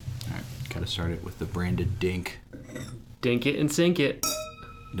Gotta start it with the branded dink. Dink it and sink it.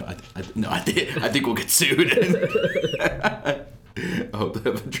 No, I think we'll get sued. I hope they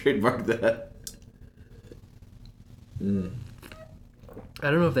haven't trademarked that. I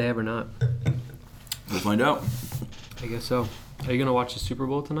don't know if they have or not. We'll find out. I guess so. Are you going to watch the Super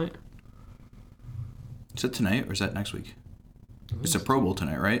Bowl tonight? Is it tonight or is that next week? It's a Pro Bowl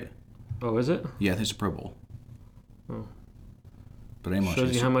tonight, right? Oh, is it? Yeah, I think it's a Pro Bowl. Oh. But I am watching.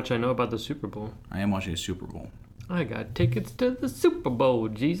 Shows you how much I know about the Super Bowl. I am watching a Super Bowl. I got tickets to the Super Bowl,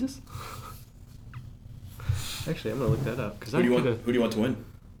 Jesus. Actually, I'm going to look that up. Who do you want to win?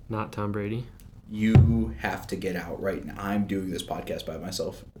 Not Tom Brady. You have to get out right now. I'm doing this podcast by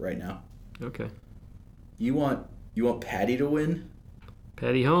myself right now. Okay. You want Patty to win?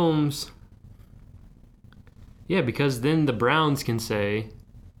 Patty Holmes. Yeah, because then the Browns can say,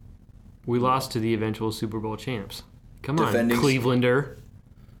 we lost to the eventual Super Bowl champs. Come on, Clevelander.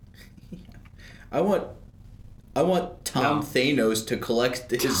 I want Tom Thanos to collect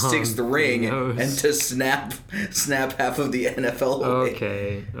his sixth ring and to snap half of the NFL away.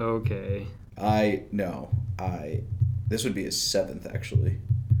 Okay. This would be his seventh, actually.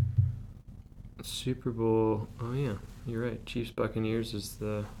 Super Bowl. Oh, yeah. You're right. Chiefs Buccaneers is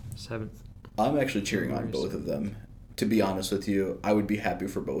the seventh. I'm actually cheering on both of them. To be honest with you, I would be happy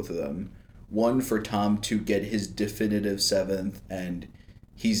for both of them. One, for Tom to get his definitive seventh, and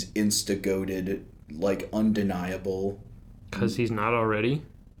he's insta-goated, like, undeniable. Because he's not already?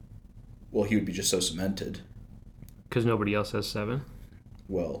 Well, he would be just so cemented. Because nobody else has 7?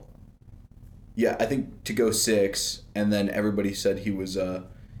 Well, yeah, I think to go 6, and then everybody said he was a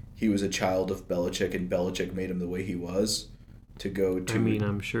child of Belichick, and Belichick made him the way he was. To go to... I mean,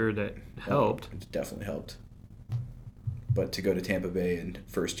 I'm sure that helped. It definitely helped. But to go to Tampa Bay in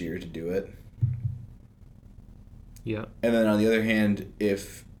first year to do it. Yeah. And then on the other hand,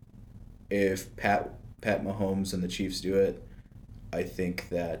 if Pat Mahomes and the Chiefs do it, I think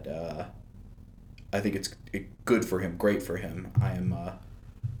that it's good for him, great for him.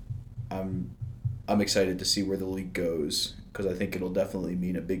 I'm excited to see where the league goes, because I think it'll definitely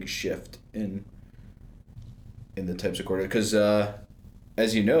mean a big shift in the types of quarter. Because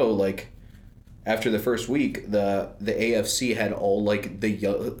as you know, like, after the first week, the AFC had all, like,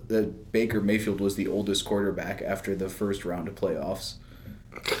 the Baker Mayfield was the oldest quarterback after the first round of playoffs.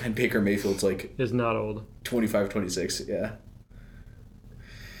 And Baker Mayfield's, like... is not old. 25, 26, yeah.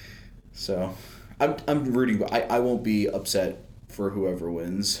 So, I'm rooting... I won't be upset for whoever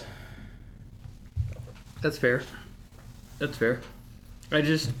wins. That's fair. I thought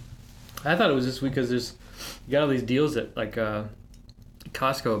it was this week because you got all these deals at, like,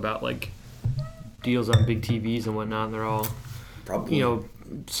 Costco about, like, deals on big TVs and whatnot, and they're all, probably,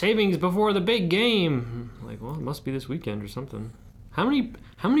 savings before the big game. Like, well, it must be this weekend or something. How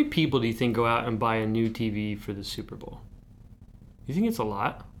many people do you think go out and buy a new TV for the Super Bowl? You think it's a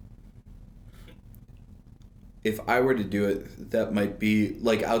lot? If I were to do it, that might be,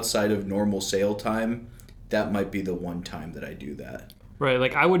 like, outside of normal sale time, that might be the one time that I do that. Right,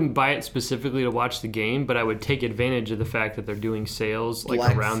 like, I wouldn't buy it specifically to watch the game, but I would take advantage of the fact that they're doing sales, like,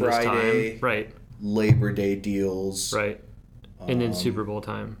 Black around Friday, this time. Right. Labor Day deals. Right. And then Super Bowl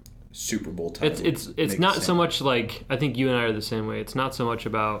time. Super Bowl time. It's not so much like, I think you and I are the same way. It's not so much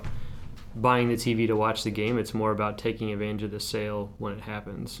about buying the TV to watch the game. It's more about taking advantage of the sale when it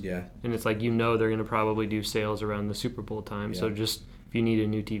happens. Yeah. And it's like, they're going to probably do sales around the Super Bowl time. Yeah. So just, if you need a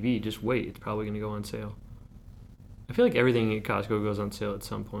new TV, just wait. It's probably going to go on sale. I feel like everything at Costco goes on sale at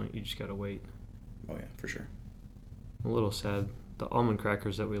some point. You just got to wait. Oh, yeah, for sure. I'm a little sad. The almond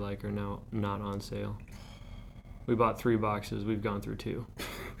crackers that we like are now not on sale. We bought 3 boxes. We've gone through 2.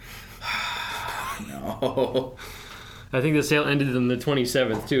 No. I think the sale ended on the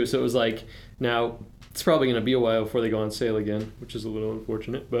 27th, too. So it was like, now, it's probably going to be a while before they go on sale again, which is a little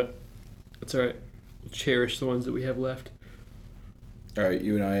unfortunate, but it's all right. We'll cherish the ones that we have left. All right,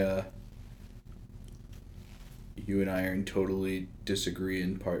 you and I are in totally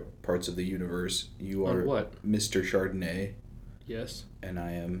disagreeing parts of the universe. You are what? Mr. Chardonnay. Yes. And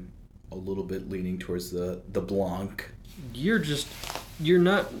I am a little bit leaning towards the Blanc. You're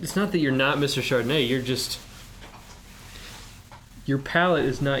not, it's not that you're not Mr. Chardonnay, your palate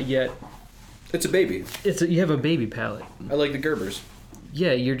is not yet... It's a baby. You have a baby palate. I like the Gerbers.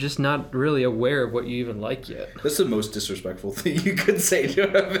 Yeah, you're just not really aware of what you even like yet. That's the most disrespectful thing you could say to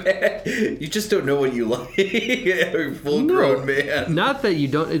a man. You just don't know what you like. You're a full-grown man. Not that you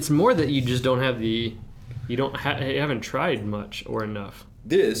don't. It's more that you just don't have you haven't tried much or enough.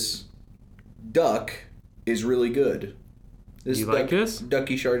 This duck is really good. You like this?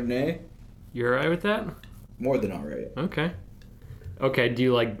 Ducky Chardonnay. You're all right with that? More than all right. Okay. Okay, do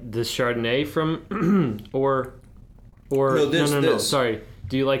you like the Chardonnay from, or no, sorry.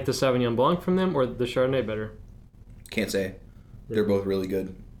 Do you like the Sauvignon Blanc from them or the Chardonnay better? Can't say. They're both really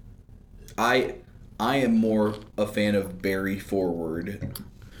good. I am more a fan of berry forward.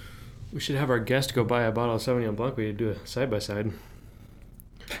 We should have our guest go buy a bottle of Sauvignon Blanc. We could do a side-by-side.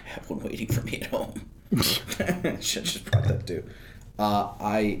 I have one waiting for me at home. Should just brought that too.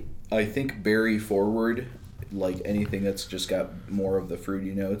 I think berry forward, like anything that's just got more of the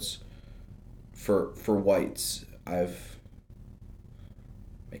fruity notes. For whites,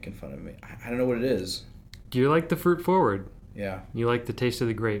 making fun of me. I don't know what it is. Do you like the fruit forward? Yeah. You like the taste of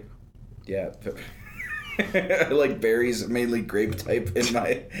the grape? Yeah. I like berries, mainly grape type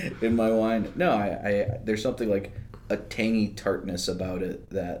in my wine. No, I there's something like a tangy tartness about it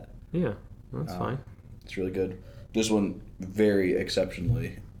that. Yeah, that's fine. It's really good. This one, very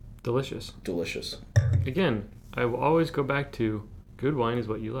exceptionally delicious. Again, I will always go back to good wine is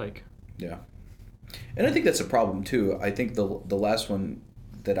what you like. Yeah, and I think that's a problem too. I think the last one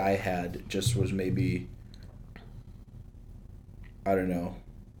that I had just was maybe, I don't know,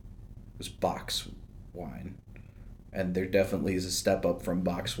 it was box wine, and there definitely is a step up from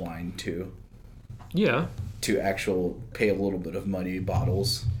box wine to actual pay a little bit of money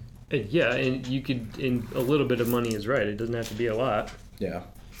bottles. Yeah, and you could, and a little bit of money is right. It doesn't have to be a lot. Yeah.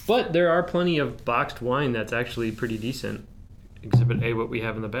 But there are plenty of boxed wine that's actually pretty decent. Exhibit A, what we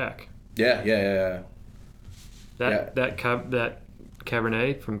have in the back. Yeah. That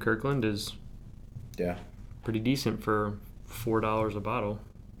Cabernet from Kirkland is pretty decent for $4 a bottle.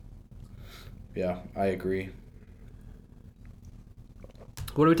 Yeah, I agree.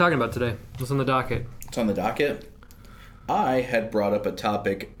 What are we talking about today? What's on the docket? It's on the docket. I had brought up a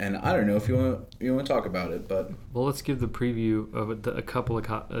topic, and I don't know if you want to talk about it, but... Well, let's give the preview of a couple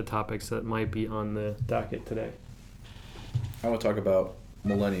of topics that might be on the docket today. I want to talk about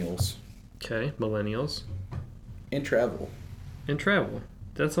millennials. Okay, millennials. And travel.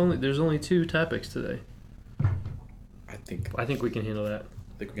 There's only 2 topics today. I think we can handle that.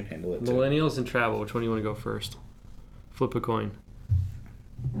 I think we can handle it, too. Millennials and travel. Which one do you want to go first? Flip a coin.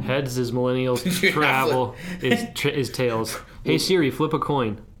 Heads is millennials. Travel is tails. Hey Siri, flip a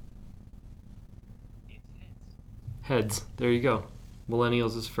coin. Heads. There you go.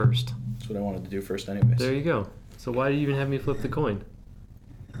 Millennials is first. That's what I wanted to do first anyways. There you go. So why do you even have me flip the coin?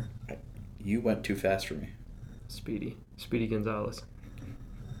 You went too fast for me. Speedy Gonzalez.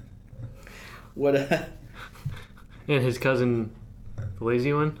 What? And his cousin, the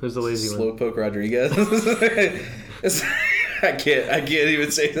lazy one? Who's the lazy one? Slowpoke Rodriguez. I can't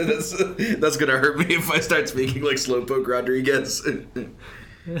even say that. That's gonna hurt me if I start speaking like Slowpoke Rodriguez.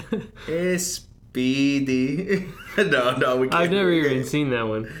 Speedy. No, we can't. I've never even seen that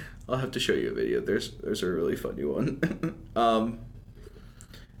one. I'll have to show you a video. There's a really funny one.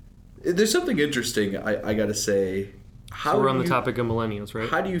 There's something interesting. I gotta say. So we're on the topic of millennials, right?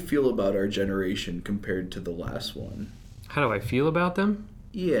 How do you feel about our generation compared to the last one? How do I feel about them?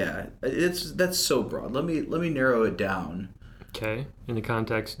 Yeah, that's so broad. Let me narrow it down. Okay, in the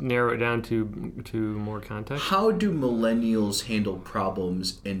context, narrow it down to more context. How do millennials handle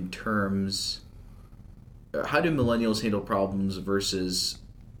problems in terms? How do millennials handle problems versus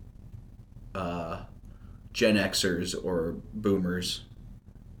Gen Xers or boomers?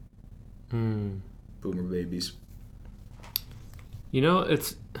 Boomer babies. You know,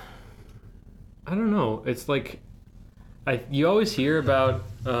 it's... I don't know. It's like... You always hear about,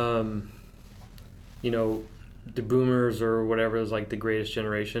 the boomers or whatever is like the greatest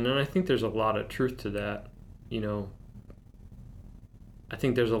generation, and I think there's a lot of truth to that. I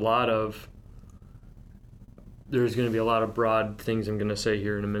think there's going to be a lot of broad things I'm going to say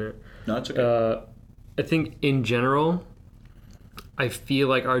here in a minute. No, it's okay. I think in general, I feel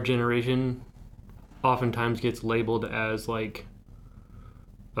like our generation oftentimes gets labeled as like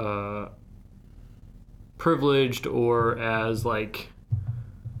privileged or as like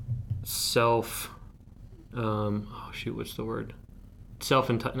what's the word?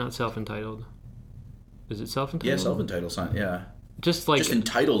 Not self-entitled. Is it self-entitled? Yeah, self-entitled. Yeah. Just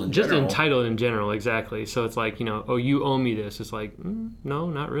entitled in general. Just entitled in general, exactly. So it's like, oh, you owe me this. It's like, no,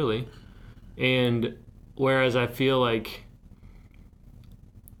 not really. And whereas I feel like,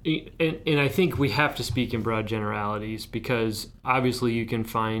 and I think we have to speak in broad generalities because obviously you can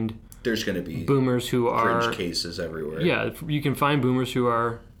find there's going to be boomers who are cringe cases everywhere. Yeah, you can find boomers who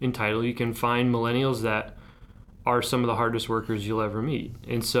are entitled. You can find millennials that are some of the hardest workers you'll ever meet.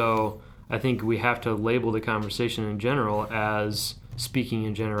 And so I think we have to label the conversation in general as speaking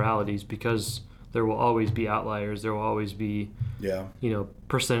in generalities because there will always be outliers. There will always be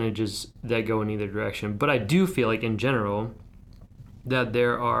percentages that go in either direction. But I do feel like in general, that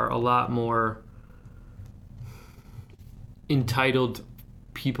there are a lot more entitled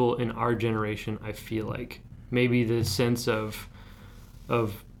people in our generation. I feel like maybe the sense of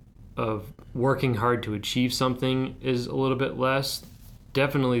working hard to achieve something is a little bit less.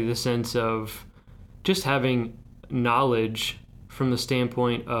 Definitely the sense of just having knowledge from the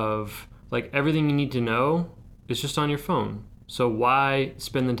standpoint of like everything you need to know is just on your phone. So why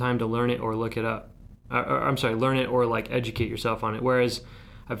spend the time to learn it or look it up? Learn it or like educate yourself on it. Whereas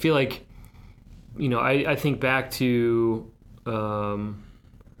I feel like, I think back to,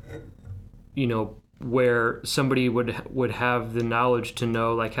 where somebody would have the knowledge to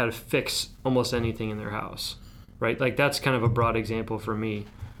know like how to fix almost anything in their house, right? Like that's kind of a broad example for me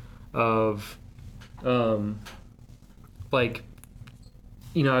of, it's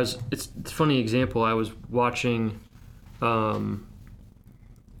a funny example. I was watching, not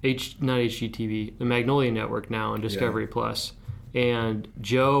HGTV, the Magnolia Network now on Discovery Plus, and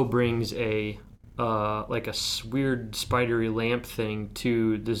Joe brings a weird spidery lamp thing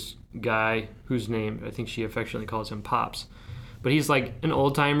to this guy whose name I think she affectionately calls him Pops, but he's like an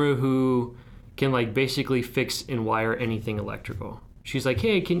old timer who can like basically fix and wire anything electrical. She's like,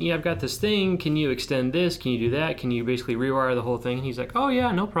 hey, I've got this thing, can you extend this, can you do that, can you basically rewire the whole thing? And he's like, oh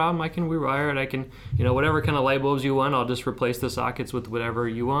yeah, no problem, I can rewire it, I can, whatever kind of light bulbs you want, I'll just replace the sockets with whatever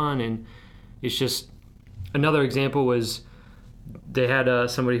you want. And it's just, another example was they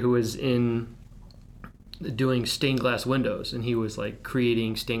had somebody who was in doing stained glass windows, and he was like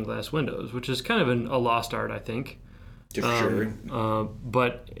creating stained glass windows, which is kind of a lost art, I think. Sure.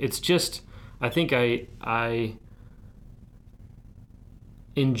 But it's just, I think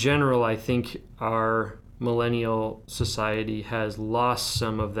in general, I think our millennial society has lost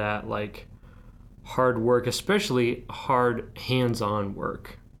some of that like hard work, especially hard hands-on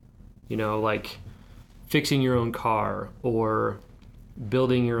work. Like fixing your own car or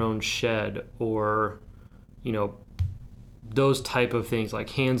building your own shed or those type of things, like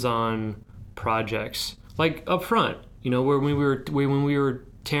hands-on projects, like up front, where when we were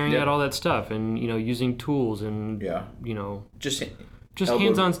tearing out all that stuff and using tools and just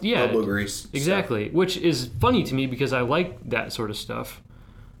hands-on, elbow grease, exactly stuff. Which is funny to me because I like that sort of stuff.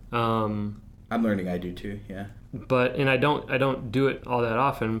 I'm learning, I do too, yeah. But I don't do it all that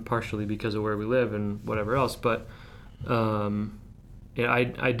often, partially because of where we live and whatever else. But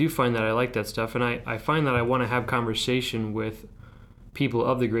I do find that I like that stuff, and I find that I want to have conversation with people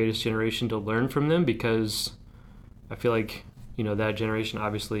of the greatest generation to learn from them, because I feel like that generation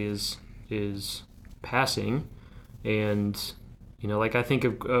obviously is passing, and like I think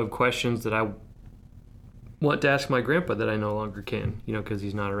of questions that I want to ask my grandpa that I no longer can, because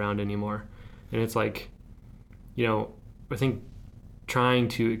he's not around anymore, and it's like, I think trying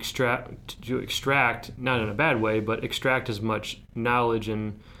to extract, not in a bad way, but extract as much knowledge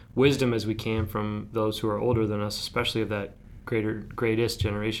and wisdom as we can from those who are older than us, especially of that greatest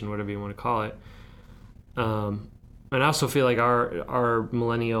generation, whatever you want to call it. And I also feel like our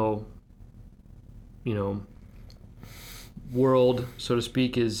millennial, world, so to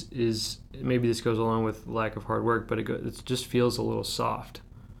speak, is maybe this goes along with lack of hard work, but it just feels a little soft,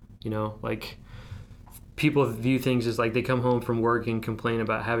 like people view things as like they come home from work and complain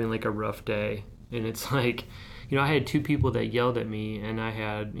about having like a rough day, and it's like, I had 2 people that yelled at me, and I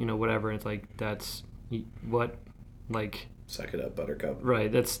had whatever, and it's like, that's what, like, suck it up, buttercup.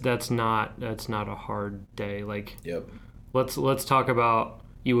 Right, that's not a hard day. Like, yep. Let's talk about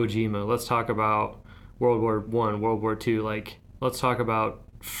Iwo Jima, let's talk about World War I, World War II, like let's talk about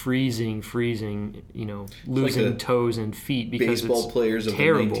freezing, losing like toes and feet because baseball it's players of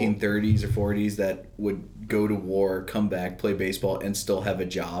terrible. The 1930s or 40s that would go to war, come back, play baseball, and still have a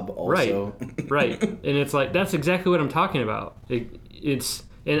job also. Right. And it's like, that's exactly what I'm talking about. It's,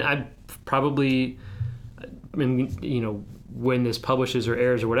 and I probably, when this publishes or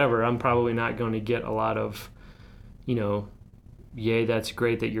airs or whatever, I'm probably not going to get a lot of, yay, that's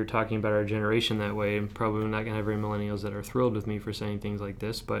great that you're talking about our generation that way. I'm probably not going to have very millennials that are thrilled with me for saying things like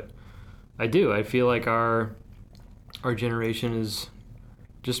this, but I do. I feel like our generation is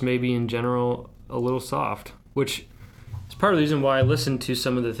just maybe in general a little soft, which is part of the reason why I listen to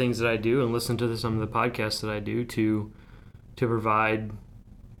some of the things that I do and listen to some of the podcasts that I do to provide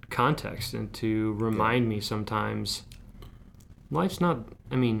context and to remind me sometimes life's not,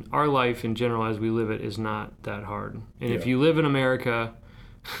 our life in general as we live it is not that hard. And if you live in America,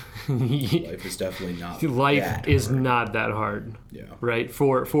 life is definitely not life is hard. Not that hard. Yeah. Right?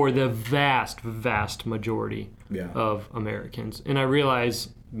 For the vast majority of Americans. And I realize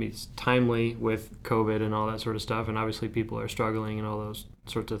it's timely with COVID and all that sort of stuff, and obviously people are struggling and all those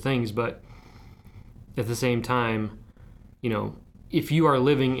sorts of things, but at the same time, if you are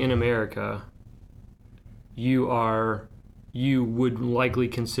living in America, you would likely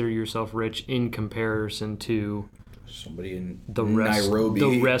consider yourself rich in comparison to somebody in Nairobi,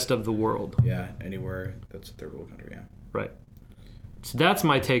 the rest of the world. Yeah, anywhere that's a third world country. Yeah. Right. So that's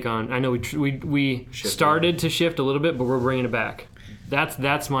my take on. I know we started to shift a little bit, but we're bringing it back.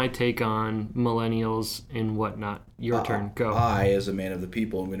 That's my take on millennials and whatnot. Your turn. Go. I, as a man of the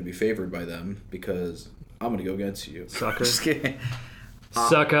people, am going to be favored by them because I'm going to go against you. Sucker. Just kidding.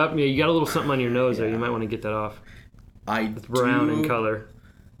 Suck up. Yeah, you got a little something on your nose there. You might want to get that off. It's brown in color.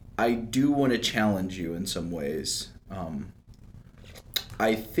 I do want to challenge you in some ways.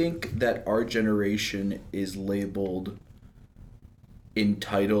 I think that our generation is labeled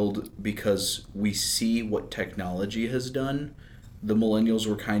entitled because we see what technology has done. The millennials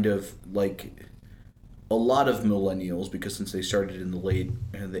were kind of like a lot of millennials, because since they started in the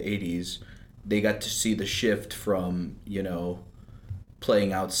 80s, they got to see the shift from,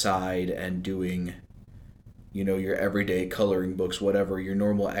 playing outside and doing, your everyday coloring books, whatever, your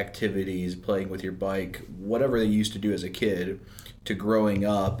normal activities, playing with your bike, whatever they used to do as a kid, to growing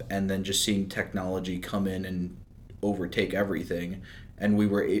up and then just seeing technology come in and overtake everything. And we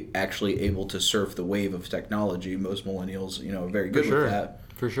were actually able to surf the wave of technology. Most millennials, are very good with that.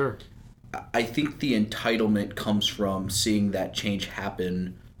 For sure. I think the entitlement comes from seeing that change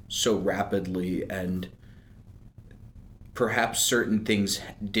happen so rapidly, and perhaps certain things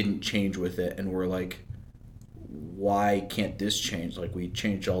didn't change with it, and we're like, why can't this change? Like, we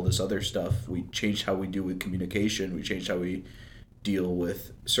changed all this other stuff. We changed how we deal with communication. We changed how we deal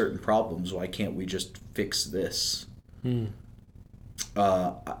with certain problems. Why can't we just fix this?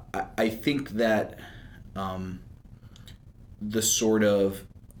 I think that the sort of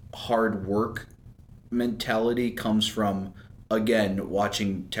hard work mentality comes from, again,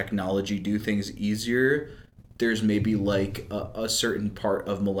 watching technology do things easier. There's maybe like a certain part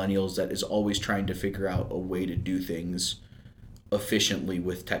of millennials that is always trying to figure out a way to do things efficiently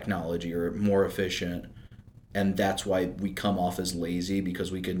with technology, or more efficient. And that's why we come off as lazy,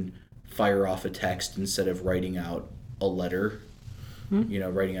 because we can fire off a text instead of writing out a letter,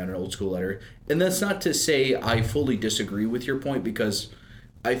 writing out an old school letter. And that's not to say I fully disagree with your point, because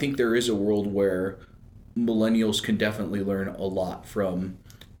I think there is a world where millennials can definitely learn a lot from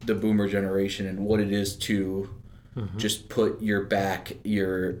the boomer generation and what it is to just put your back,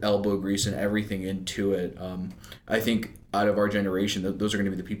 your elbow grease, and everything into it. I think out of our generation, those are going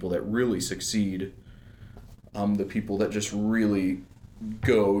to be the people that really succeed. The people that just really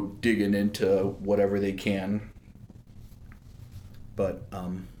go digging into whatever they can. But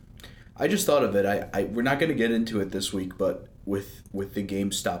I just thought of it. We're not going to get into it this week, but with the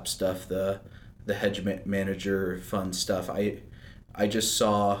GameStop stuff, the hedge manager fund stuff, I just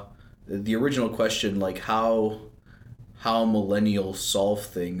saw the original question, like how millennials solve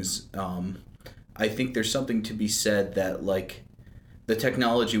things. I think there's something to be said that, like, the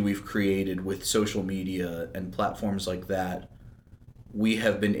technology we've created with social media and platforms like that, we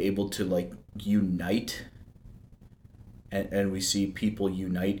have been able to, like, unite, and we see people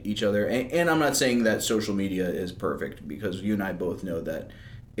unite each other. And I'm not saying that social media is perfect, because you and I both know that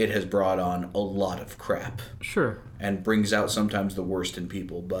it has brought on a lot of crap. Sure. And brings out sometimes the worst in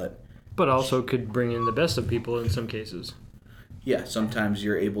people, but also could bring in the best of people in some cases. Yeah, sometimes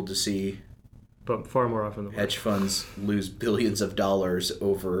you're able to see, but far more often than hedge funds lose billions of dollars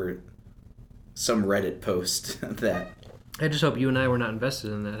over some Reddit post that... I just hope you and I were not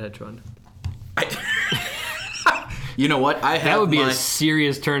invested in that hedge fund. You know what? That would be a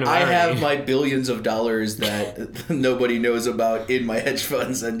serious turn of irony. I have my billions of dollars that nobody knows about in my hedge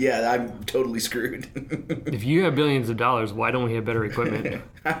funds, and yeah, I'm totally screwed. If you have billions of dollars, why don't we have better equipment?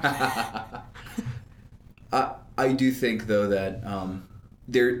 I do think, though, that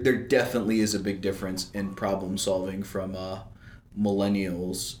there definitely is a big difference in problem solving from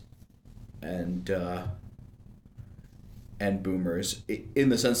millennials and boomers, in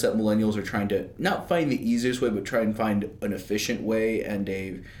the sense that millennials are trying to not find the easiest way, but try and find an efficient way and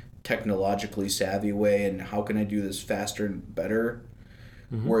a technologically savvy way, and how can I do this faster and better?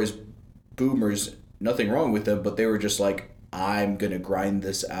 Mm-hmm. Whereas boomers, nothing wrong with them, but they were just like, I'm going to grind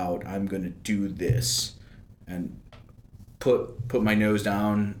this out. I'm going to do this and put my nose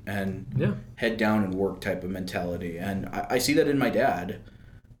down and head down and work type of mentality. And I see that in my dad.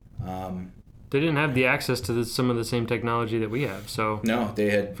 They didn't have the access to some of the same technology that we have, so... No, they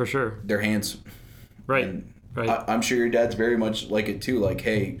had... For sure. Their hands. Right, and right. I'm sure your dad's very much like it, too. Like,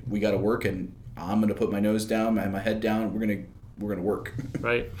 hey, we got to work, and I'm going to put my nose down, my head down, we're gonna work.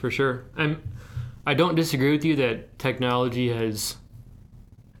 Right, for sure. I don't disagree with you that technology has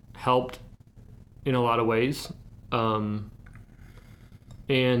helped in a lot of ways.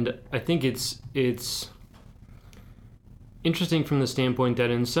 And I think it's interesting from the standpoint that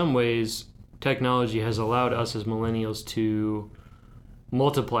in some ways technology has allowed us as millennials to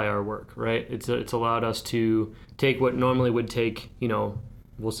multiply our work, right? It's allowed us to take what normally would take,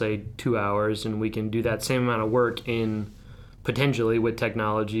 we'll say 2 hours, and we can do that same amount of work in potentially with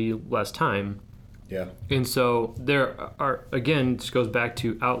technology less time. Yeah. And so there are, again, this goes back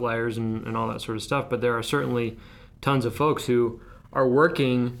to outliers and all that sort of stuff, but there are certainly tons of folks who are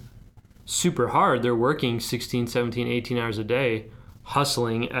working super hard. They're working 16, 17, 18 hours a day,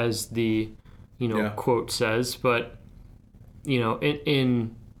 hustling, as the, quote says. But,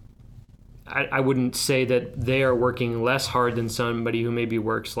 I wouldn't say that they are working less hard than somebody who maybe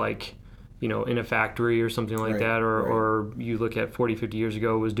works like, in a factory or something like that, or you look at 40, 50 years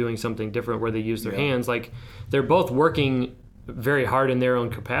ago was doing something different where they use their hands. Like, they're both working very hard in their own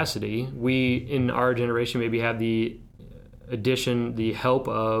capacity. We, in our generation, maybe have the help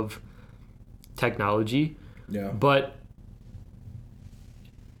of technology. Yeah. But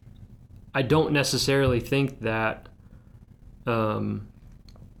I don't necessarily think that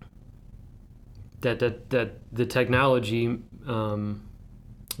that the technology,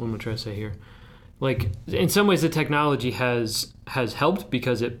 what am I trying to say here? Like, in some ways the technology has helped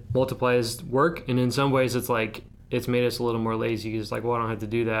because it multiplies work, and in some ways it's like it's made us a little more lazy. It's like, well, I don't have to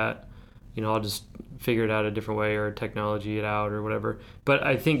do that. I'll just figure it out a different way, or technology it out, or whatever. But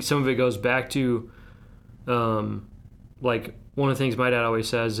I think some of it goes back to, like, one of the things my dad always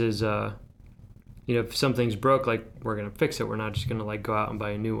says is, if something's broke, like, we're gonna fix it. We're not just gonna like go out and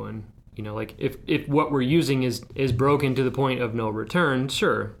buy a new one. Like, if what we're using is broken to the point of no return,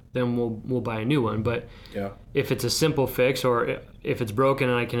 sure, then we'll buy a new one. But if it's a simple fix, or if it's broken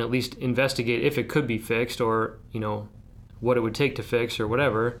and I can at least investigate if it could be fixed, or what it would take to fix, or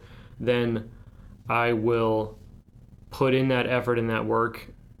whatever, then I will put in that effort and that work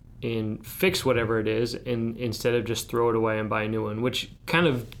and fix whatever it is, and instead of just throw it away and buy a new one, which kind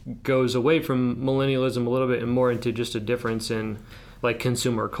of goes away from millennialism a little bit and more into just a difference in like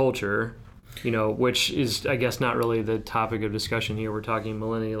consumer culture, which is, I guess, not really the topic of discussion here. We're talking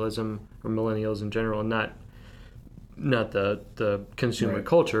millennialism or millennials in general, not the consumer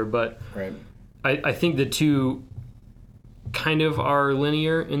culture. But I think the two kind of are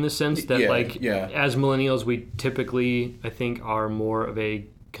linear in the sense that as millennials, we typically, I think, are more of a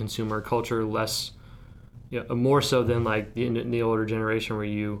consumer culture, less, more so than like the older generation where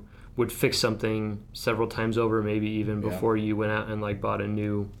you would fix something several times over, maybe even before you went out and like bought a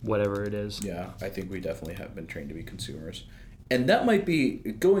new whatever it is. Yeah, I think we definitely have been trained to be consumers. And that might be,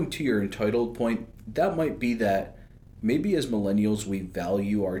 going to your entitled point, that might be that maybe as millennials we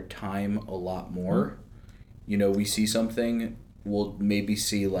value our time a lot more. We see something, we'll maybe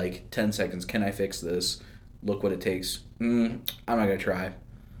see like 10 seconds, can I fix this? Look what it takes. I'm not going to try.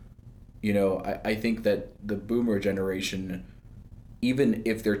 I think that the boomer generation, even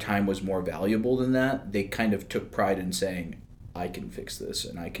if their time was more valuable than that, they kind of took pride in saying, I can fix this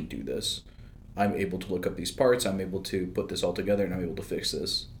and I can do this. I'm able to look up these parts, I'm able to put this all together, and I'm able to fix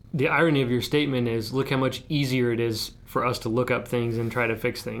this. The irony of your statement is, look how much easier it is for us to look up things and try to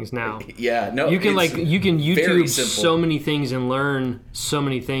fix things now. Yeah, no, you can YouTube so many things and learn so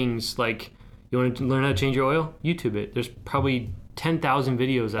many things. Like, you want to learn how to change your oil? YouTube it. There's probably 10,000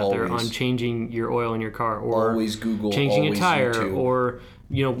 videos out there on changing your oil in your car, or always Google, changing always a tire, YouTube. or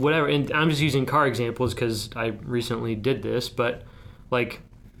whatever. And I'm just using car examples because I recently did this, but like,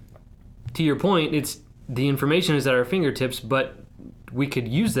 to your point, it's the information is at our fingertips, but we could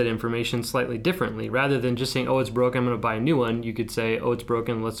use that information slightly differently. Rather than just saying, oh, it's broken, I'm going to buy a new one, you could say, oh, it's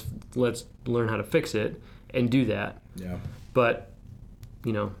broken, let's learn how to fix it, and do that. Yeah. But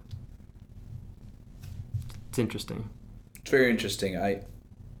it's interesting. It's very interesting. I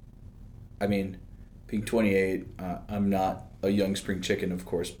mean, being 28, I'm not a young spring chicken, of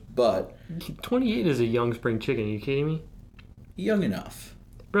course, but 28 is a young spring chicken. Are you kidding me? Young enough.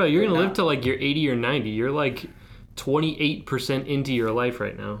 Bro, you're going to live till like you're 80 or 90. You're like 28% into your life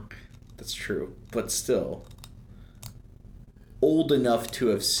right now. That's true, but still old enough to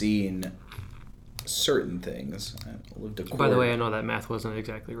have seen certain things. I lived a quarter. By the way, I know that math wasn't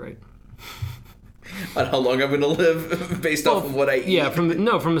exactly right. On how long I'm going to live based off of what I eat. Yeah, from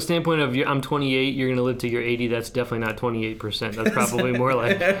the standpoint of I'm 28, you're going to live till you're 80. That's definitely not 28%. That's probably more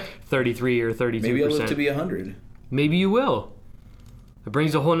like 33 or 32%. Maybe I'll live to be 100. Maybe you will. It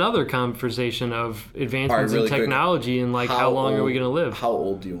brings a whole nother conversation of advancements in technology and like how long are we going to live? How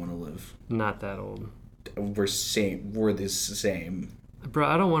old do you want to live? Not that old. We're the same. Bro,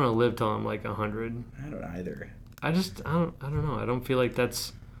 I don't want to live till I'm like 100. I don't either. I don't know. I don't feel like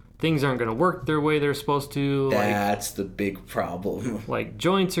that's things aren't going to work their way they're supposed to. That's the big problem. Like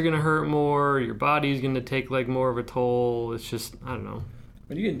joints are going to hurt more. Your body's going to take like more of a toll. It's just, I don't know.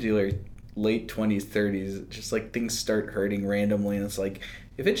 When you get into like late 20s, 30s, just like things start hurting randomly, and it's like,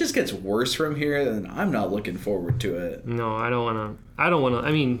 if it just gets worse from here, then I'm not looking forward to it. No, I don't want to.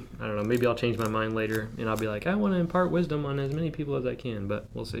 I mean, I don't know. Maybe I'll change my mind later, and I'll be like, I want to impart wisdom on as many people as I can, but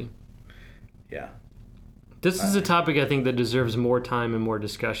we'll see. Yeah. This is a topic I think that deserves more time and more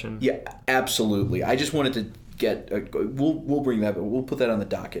discussion. Yeah, absolutely. I just wanted to get. We'll bring that. We'll put that on the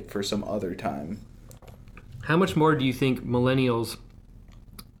docket for some other time. How much more do you think millennials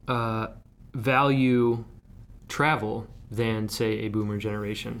value travel than, say, a boomer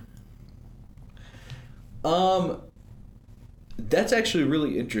generation? That's actually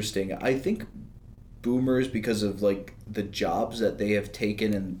really interesting. I think boomers, because of like the jobs that they have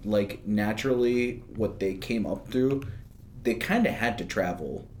taken and like naturally what they came up through, they kind of had to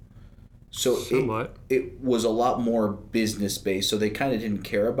travel. So it was a lot more business based. So they kind of didn't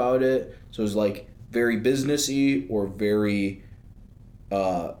care about it. So it was like very businessy or very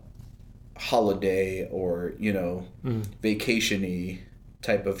holiday or, vacation-y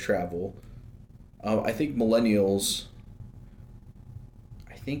type of travel. I think millennials,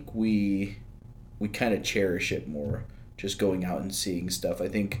 we kind of cherish it more, just going out and seeing stuff. I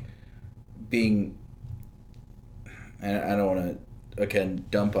think and I don't want to, again,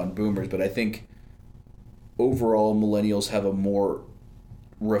 dump on boomers, but I think overall millennials have a more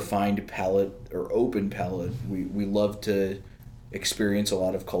refined palate or open palate. We love to experience a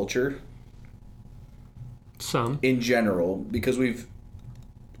lot of culture. Some. In general, because we're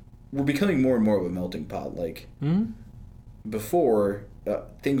becoming more and more of a melting pot. Like, before,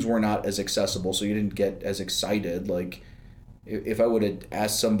 things were not as accessible, so you didn't get as excited. Like, if I would have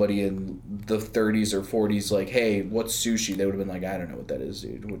asked somebody in the 30s or 40s, like, hey, what's sushi? They would have been like, I don't know what that is,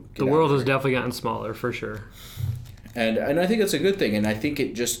 dude. The world has definitely gotten smaller, for sure. And I think that's a good thing, and I think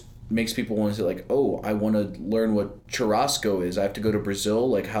it just makes people want to say, like, oh, I want to learn what churrasco is. I have to go to Brazil.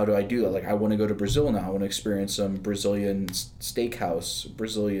 Like, how do I do that? Like, I want to go to Brazil now. I want to experience some Brazilian steakhouse,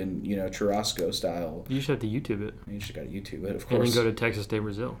 Brazilian, churrasco style. You should have to YouTube it. You just got to YouTube it, of And course. then go to Texas State,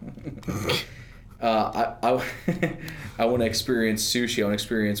 Brazil. I want to experience sushi. I want to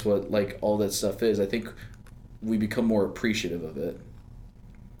experience what, like, all that stuff is. I think we become more appreciative of it.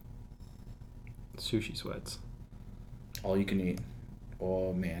 Sushi sweats. All you can eat.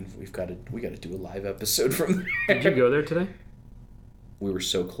 Oh man, we got to do a live episode from there. Did you go there today? We were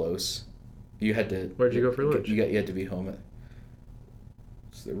so close. You had to. Where'd you go for lunch? You had to be home.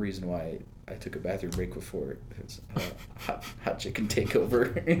 It's the reason why I took a bathroom break before. It's hot chicken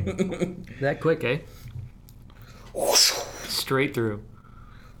takeover. That quick, eh? Straight through.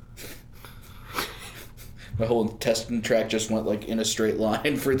 My whole intestine tract just went like in a straight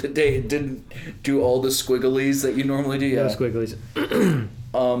line for the day. It didn't do all the squigglies that you normally do. Yeah, no squigglies.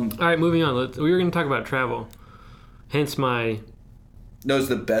 All right, moving on. We were going to talk about travel. Hence my... That was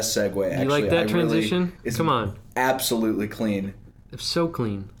the best segue, actually. You like that transition? Come on. Absolutely clean. It's so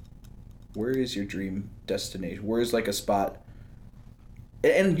clean. Where is your dream destination? Where is like a spot?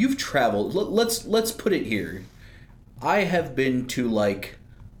 And you've traveled. Let's put it here. I have been to like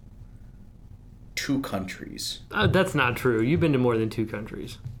 2 countries. That's not true. You've been to more than 2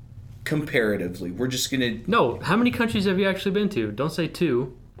 countries. Comparatively. We're just going to... No, how many countries have you actually been to? Don't say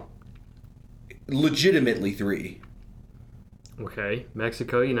 2. Legitimately 3. Okay.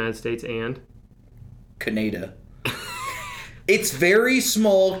 Mexico, United States, and? Canada. It's very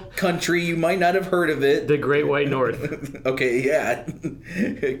small country. You might not have heard of it. The Great White North. Okay, yeah.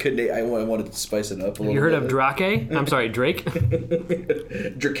 I wanted to spice it up a little bit. You heard of Drake? I'm sorry, Drake?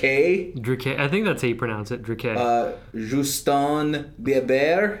 Drake? Drake. I think that's how you pronounce it. Drake. Justin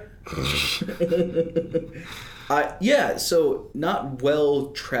Bieber. Yeah, so not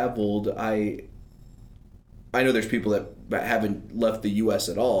well traveled. I know there's people that haven't left the U.S.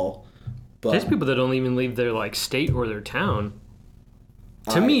 at all. But there's people that don't even leave their like state or their town.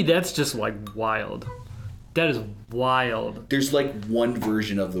 To me, that's just like wild. That is wild. There's like one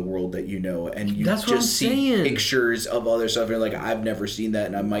version of the world that you know, and you that's just see pictures of other stuff. And you're like, I've never seen that,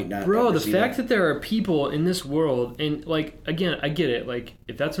 and I might not. Bro, the fact that there are people in this world, and like again, I get it. Like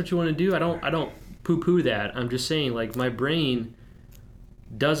if that's what you want to do, I don't poo-poo that. I'm just saying, like my brain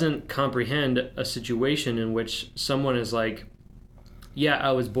doesn't comprehend a situation in which someone is like, yeah,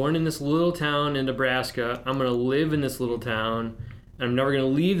 I was born in this little town in Nebraska. I'm going to live in this little town. And I'm never going to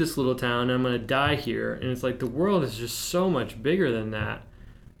leave this little town. And I'm going to die here. And it's like the world is just so much bigger than that.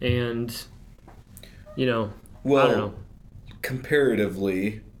 And, well, I don't know.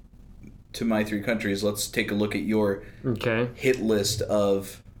 Comparatively to my 3 countries, let's take a look at your hit list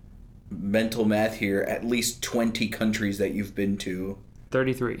of mental math here, at least 20 countries that you've been to.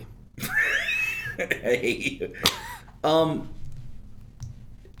 33. Hey.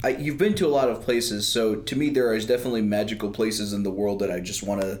 You've been to a lot of places, so to me there is definitely magical places in the world that I just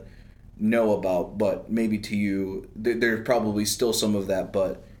want to know about, but maybe to you, there's probably still some of that,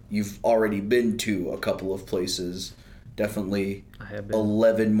 but you've already been to a couple of places. Definitely I have been.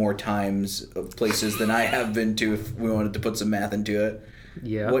 11 more times of places than I have been to, if we wanted to put some math into it.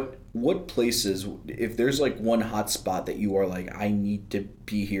 Yeah. What places, if there's like one hot spot that you are like, I need to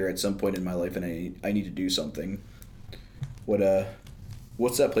be here at some point in my life and I need to do something,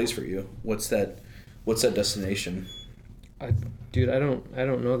 what's that place for you? What's that destination? Dude, I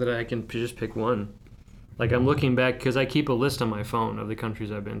don't know that I can just pick one. Like, I'm looking back because I keep a list on my phone of the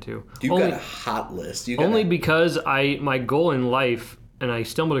countries I've been to. You've got a hot list. Because my goal in life, and I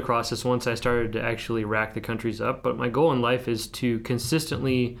stumbled across this once I started to actually rack the countries up, but my goal in life is to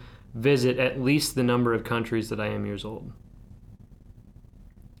consistently visit at least the number of countries that I am years old.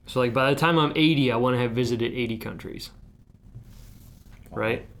 So, like, by the time I'm 80, I want to have visited 80 countries.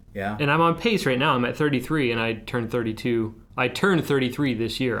 Right? Yeah. And I'm on pace right now. I'm at 33, and I turned 32. I turned 33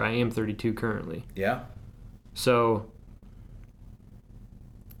 this year. I am 32 currently. Yeah. So,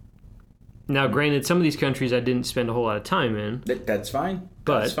 now granted, some of these countries I didn't spend a whole lot of time in. That's fine.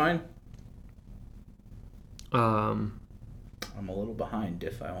 That's fine. I'm a little behind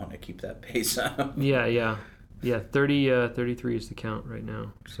if I want to keep that pace up. Yeah. 33 is the count right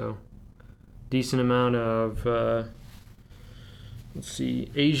now. So, decent amount of... let's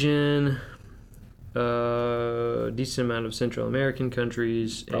see, Asian, decent amount of Central American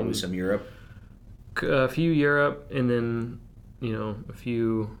countries. Probably and some Europe. A few Europe, and then, a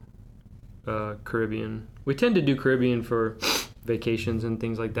few Caribbean. We tend to do Caribbean for vacations and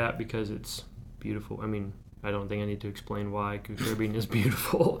things like that because it's beautiful. I mean, I don't think I need to explain why, because Caribbean is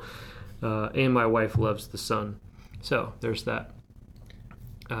beautiful. And my wife loves the sun. So, there's that.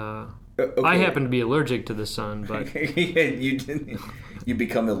 Okay. I happen to be allergic to the sun, but you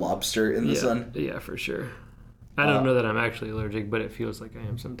become a lobster in the sun. Yeah, for sure. I don't know that I'm actually allergic, but it feels like I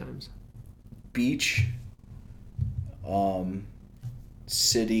am sometimes. Beach,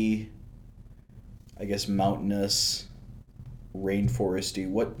 city, I guess mountainous, rainforesty.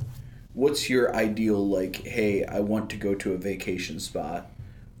 What's your ideal, like, hey, I want to go to a vacation spot?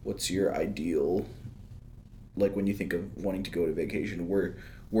 What's your ideal, like, when you think of wanting to go to vacation, where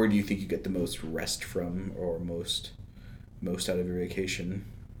do you think you get the most rest from, or most out of your vacation?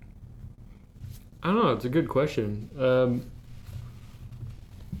 I don't know. It's a good question.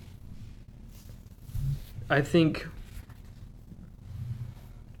 I think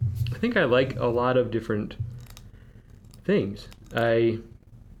I like a lot of different things. I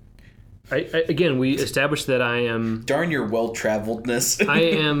again, we established that I am... Darn your well-traveledness. I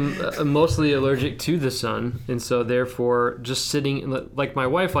am mostly allergic to the sun, and so therefore just sitting... Like, my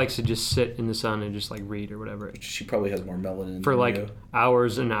wife likes to just sit in the sun and just, like, read or whatever. She probably has more melanin for, than like, you.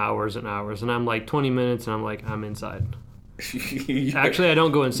 hours and hours and hours. And I'm, like, 20 minutes, and I'm like, I'm inside. Actually, I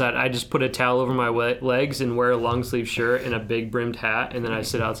don't go inside. I just put a towel over my legs and wear a long-sleeve shirt and a big brimmed hat, and then I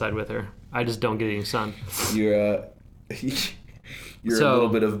sit outside with her. I just don't get any sun. You're a little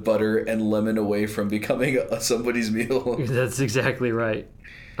bit of butter and lemon away from becoming somebody's meal. That's exactly right.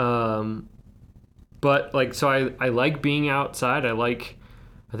 But, like, so I like being outside. I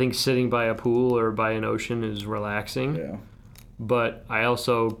think sitting by a pool or by an ocean is relaxing. Yeah. But I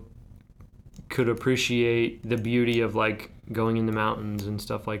also could appreciate the beauty of, like, going in the mountains and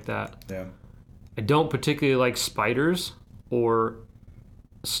stuff like that. Yeah. I don't particularly like spiders or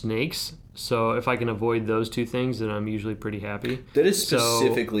snakes. So if I can avoid those two things, then I'm usually pretty happy. That is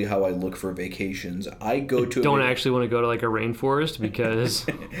specifically how I look for vacations. I don't actually want to go to, like, a rainforest because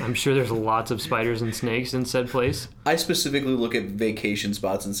I'm sure there's lots of spiders and snakes in said place. I specifically look at vacation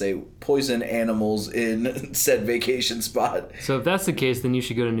spots and say poison animals in said vacation spot. So if that's the case, then you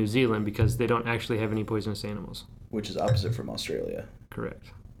should go to New Zealand because they don't actually have any poisonous animals. Which is opposite from Australia.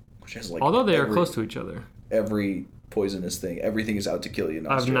 Correct. Which has, like, although they are close to each other. Every poisonous thing. Everything is out to kill you in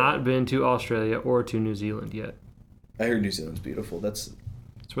Australia. I've not been to Australia or to New Zealand yet. I heard New Zealand's beautiful. That's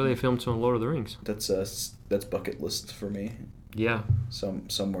where they filmed some Lord of the Rings. That's bucket list for me. Yeah.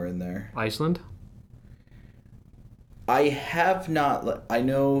 Somewhere in there. Iceland? I have not. I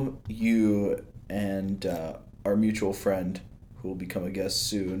know you and our mutual friend, who will become a guest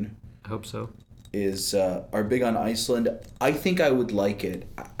soon. I hope so. Are big on Iceland. I think I would like it.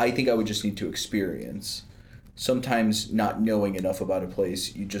 I think I would just need to experience. Sometimes not knowing enough about a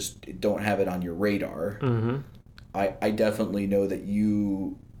place, you just don't have it on your radar. Mm-hmm. I definitely know that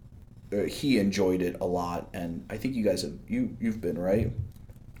he enjoyed it a lot, and I think you guys you've been, right?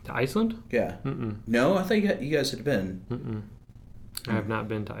 To Iceland? Yeah. Mm-mm. No, I thought you guys had been. Mm-mm. I have not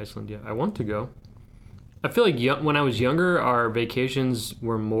been to Iceland yet. I want to go. I feel like when I was younger, our vacations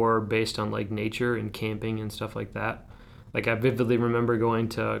were more based on like nature and camping and stuff like that. Like I vividly remember going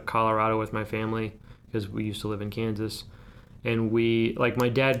to Colorado with my family because we used to live in Kansas. And my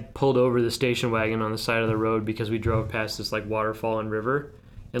dad pulled over the station wagon on the side of the road because we drove past this like waterfall and river.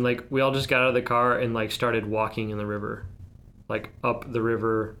 And like we all just got out of the car and like started walking in the river, like up the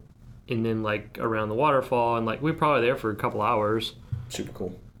river and then like around the waterfall. And like we were probably there for a couple hours. Super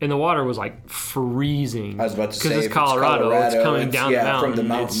cool. And the water was like freezing. I was about to say, because it's Colorado, it's coming down the mountain. From the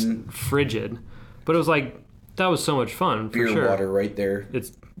mountain. It's frigid. But it was like, that was so much fun, for Beer sure. water right there.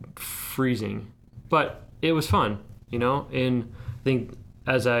 It's freezing. But it was fun, you know? And I think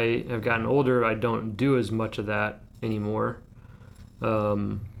as I have gotten older, I don't do as much of that anymore.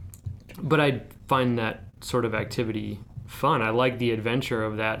 But I find that sort of activity fun. I like the adventure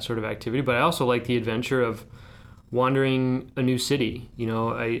of that sort of activity, but I also like the adventure of wandering a new city. You know,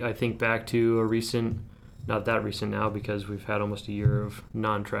 I think back to a recent, not that recent now because we've had almost a year of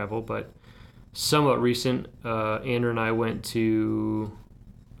non-travel, but somewhat recent. Andrew and I went to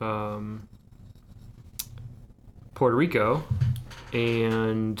Puerto Rico,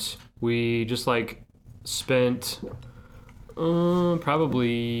 and we just like spent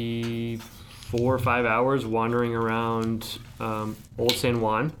probably 4 or 5 hours wandering around Old San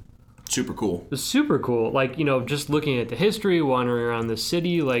Juan. Super cool. It was super cool. Like, you know, just looking at the history, wandering around the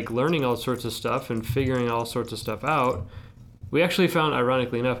city, like learning all sorts of stuff and figuring all sorts of stuff out. We actually found,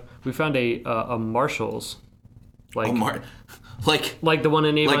 ironically enough, we found a Marshall's. Like, like the one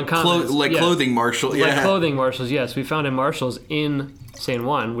in Avon Commons. Clothing Marshall. Yeah. Like clothing Marshalls, yes. We found a Marshall's in San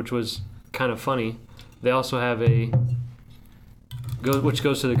Juan, which was kind of funny. They also have which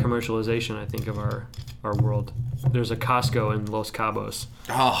goes to the commercialization, I think, of our world. There's a Costco in Los Cabos.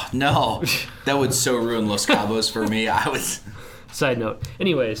 Oh, no. That would so ruin Los Cabos for me. Side note.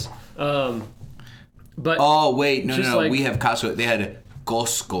 Anyways, but... Oh, wait. No. like, we have Costco. They had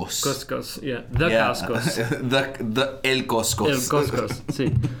Costco's. Costco's, yeah. Costco's. El Costco's. El Costco's,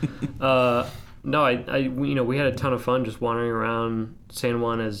 sí. No, we had a ton of fun just wandering around San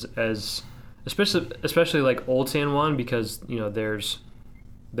Juan as especially like old San Juan, because, you know, there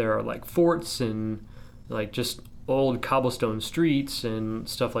are like forts and like just old cobblestone streets and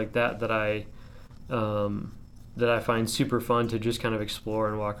stuff like that I find super fun to just kind of explore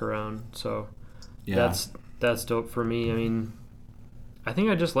and walk around. So yeah, that's dope for me. I mean, I think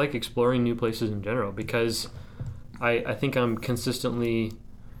I just like exploring new places in general because I think I'm consistently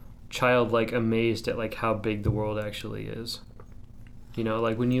childlike amazed at like how big the world actually is. You know,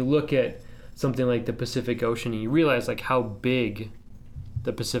 like when you look at something like the Pacific Ocean and you realize like how big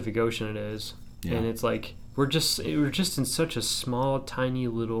the Pacific Ocean it is. Yeah. And it's like we're just in such a small, tiny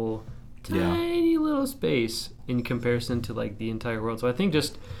little space in comparison to like the entire world. So I think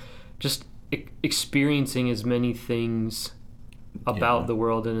just experiencing as many things about the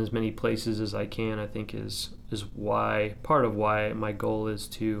world in as many places as I can, I think is part of why my goal is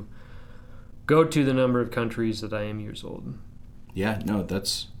to go to the number of countries that I am years old. Yeah, no,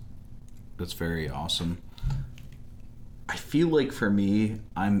 that's very awesome. I feel like for me,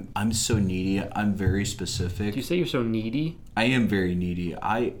 I'm so needy. I'm very specific. Do you say you're so needy? I am very needy.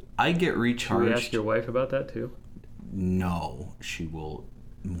 I get recharged. Should we ask your wife about that too? No, she will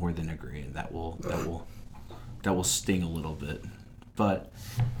more than agree, and that will sting a little bit. But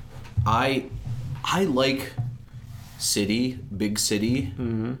I like big city.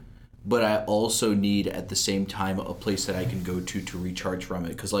 Mm-hmm. But I also need, at the same time, a place that I can go to recharge from it.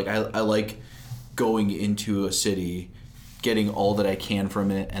 Because like I like going into a city, getting all that I can from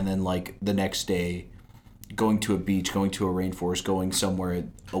it, and then like the next day, going to a beach, going to a rainforest, going somewhere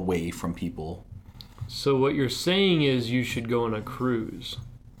away from people. So what you're saying is you should go on a cruise.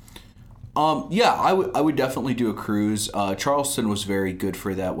 Yeah, I would definitely do a cruise. Charleston was very good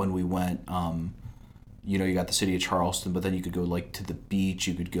for that when we went. You know, you got the city of Charleston, but then you could go like to the beach.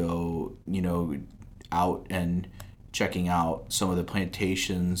 You could go, you know, out and checking out some of the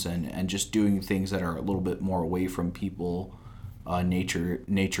plantations and just doing things that are a little bit more away from people,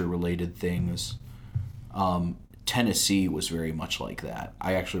 nature related things. Tennessee was very much like that.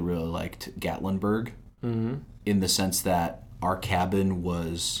 I actually really liked Gatlinburg, mm-hmm. in the sense that our cabin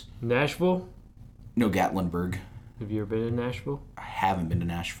was Nashville. No, Gatlinburg. Have you ever been to Nashville? I haven't been to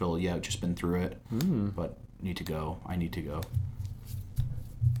Nashville yet. I've just been through it. But need to go. I need to go.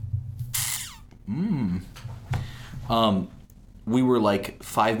 We were like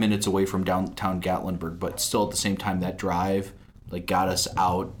 5 minutes away from downtown Gatlinburg, but still at the same time that drive like got us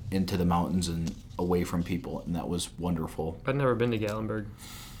out into the mountains and away from people, and that was wonderful. I've never been to Gatlinburg.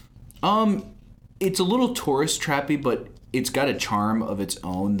 It's a little tourist trappy, but it's got a charm of its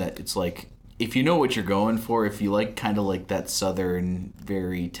own that it's like, if you know what you're going for, if you like kind of like that southern,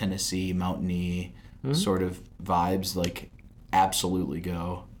 very Tennessee, mountainy sort of vibes, like absolutely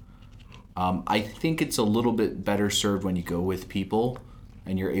go. I think it's a little bit better served when you go with people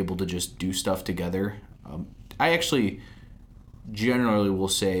and you're able to just do stuff together. I actually generally will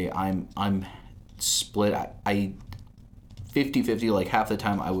say I'm split. I 50-50, like half the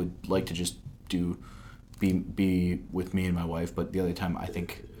time I would like to just be with me and my wife, but the other time I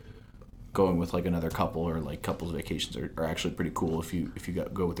think going with like another couple or like couples vacations are actually pretty cool if you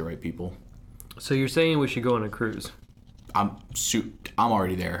go with the right people. So you're saying we should go on a cruise? I'm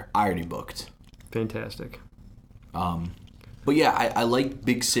already there. I already booked. Fantastic. But yeah, I like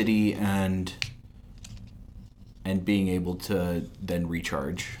big city and being able to then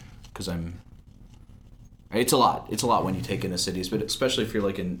recharge because it's a lot. It's a lot when you take in the cities, but especially if you're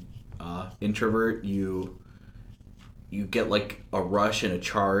like an introvert, you get like a rush and a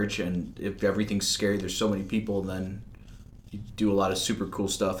charge, and if everything's scary, there's so many people, then you do a lot of super cool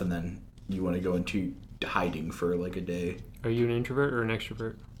stuff, and then you want to go into hiding for like a day. Are you an introvert or an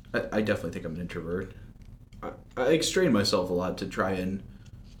extrovert? I definitely think I'm an introvert. I strain myself a lot to try and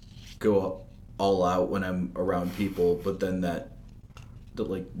go all out when I'm around people, but then that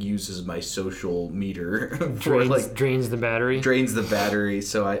like uses my social meter for drains the battery.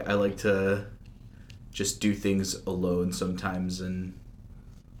 So I like to just do things alone sometimes and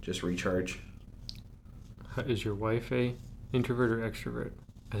just recharge. Is your wife a introvert or extrovert?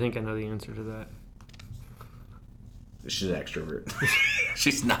 I think I know the answer to that. She's an extrovert.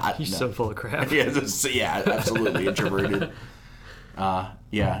 She's not. She's so full of crap. Yeah, absolutely introverted.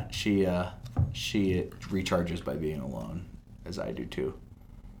 Yeah, she recharges by being alone, as I do too.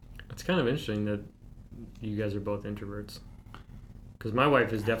 It's kind of interesting that you guys are both introverts. Because my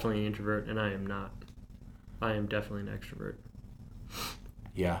wife is definitely an introvert, and I am not. I am definitely an extrovert.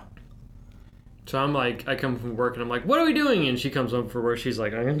 Yeah. So I'm like, I come from work, and I'm like, what are we doing? And she comes home from work, she's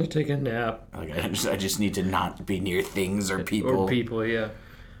like, I'm going to take a nap. Like, I just need to not be near things or people. Or people, yeah.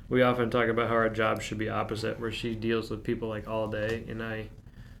 We often talk about how our job should be opposite, where she deals with people, like, all day, and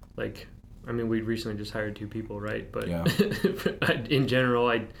we recently just hired 2 people, right? But yeah. In general,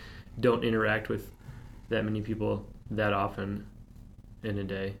 I don't interact with that many people that often in a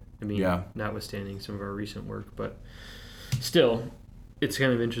day. Notwithstanding some of our recent work, but still, it's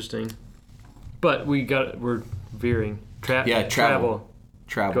kind of interesting. But we're veering. Travel.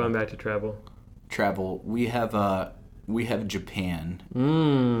 Going back to travel. Travel. We have Japan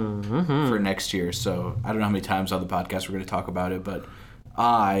Mm-hmm. for next year, so I don't know how many times on the podcast we're going to talk about it, but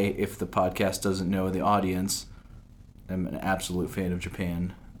if the podcast doesn't know the audience, I'm an absolute fan of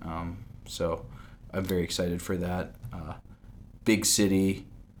Japan. So I'm very excited for that. Big city.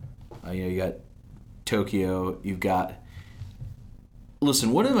 You got Tokyo. You've got...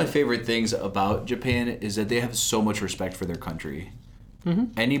 Listen, one of my favorite things about Japan is that they have so much respect for their country. Mm-hmm.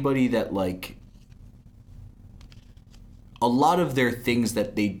 Anybody that, like... A lot of their things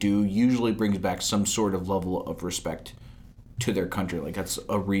that they do usually brings back some sort of level of respect to their country. Like, that's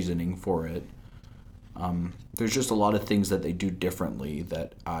a reasoning for it. There's just a lot of things that they do differently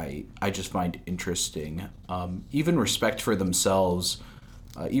that I just find interesting. Even respect for themselves.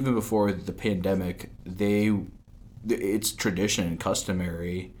 Even before the pandemic, it's tradition and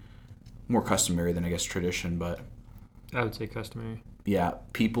customary. More customary than, I guess, tradition, but... I would say customary. Yeah,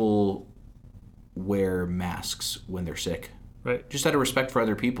 people wear masks when they're sick. Right. Just out of respect for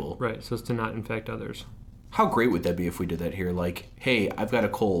other people. Right, so as to not infect others. How great would that be if we did that here? Like, hey, I've got a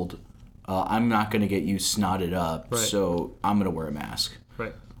cold. I'm not going to get you snotted up, right. So I'm going to wear a mask.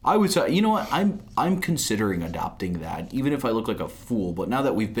 Right. I would say, you know what? I'm considering adopting that, even if I look like a fool. But now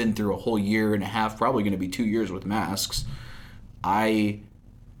that we've been through a whole year and a half, probably going to be 2 years with masks, I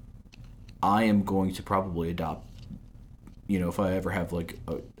am going to probably adopt. If I ever have like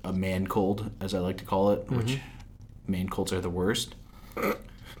a man cold, as I like to call it, which man colds are the worst,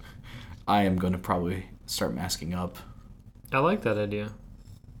 I am going to probably start masking up. I like that idea.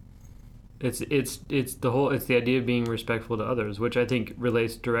 It's the idea of being respectful to others, which I think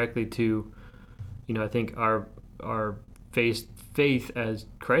relates directly to, I think our faith as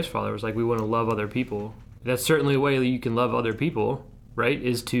Christ followers. Like, we want to love other people. That's certainly a way that you can love other people, right?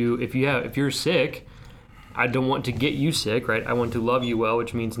 Is to if you're sick, I don't want to get you sick, right? I want to love you well,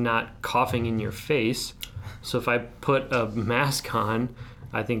 which means not coughing in your face. So if I put a mask on,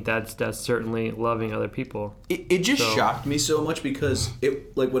 I think that's certainly loving other people. It just shocked me so much because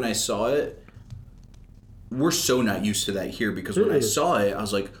when I saw it, we're so not used to that here, because when I saw it, I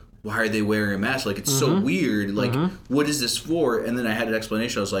was like, why are they wearing a mask? Like, it's so weird. Like, what is this for? And then I had an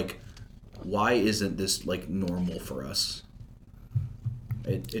explanation. I was like, why isn't this like normal for us?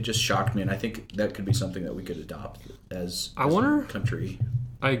 It just shocked me, and I think that could be something that we could adopt as a country.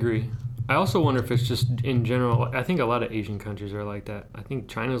 I agree. I also wonder if it's just in general. I think a lot of Asian countries are like that. I think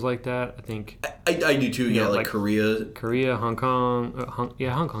China's like that. I think I do too. Yeah, like Korea, Hong Kong.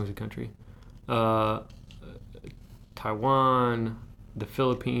 Hong Kong's a country. Taiwan, the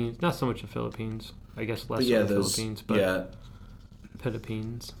Philippines. Not so much the Philippines. I guess less so the Philippines, but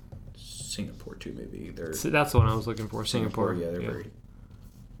Philippines. Singapore too, maybe. That's the one I was looking for. Singapore. Yeah, they're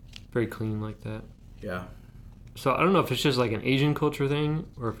very clean like that. Yeah. So I don't know if it's just like an Asian culture thing,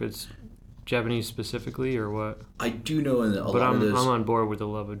 or if it's Japanese specifically, or what. I do know in but I'm on board with the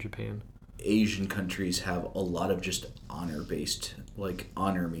love of Japan. Asian countries have a lot of just honor-based, like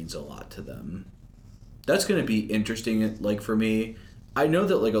honor means a lot to them. That's going to be interesting, like for me. I know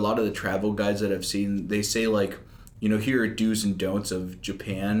that like a lot of the travel guides that I've seen, they say like, here are do's and don'ts of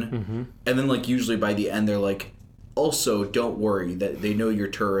Japan. Mm-hmm. And then like usually by the end they're like, also don't worry that they know you're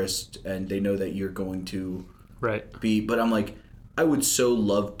tourist and they know that you're going to be, but I'm like, I would so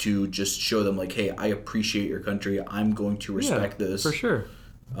love to just show them like, hey, I appreciate your country. I'm going to respect this. For sure.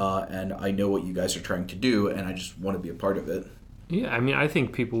 And I know what you guys are trying to do, and I just want to be a part of it. Yeah, I mean, I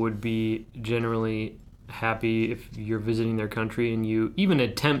think people would be generally happy if you're visiting their country and you even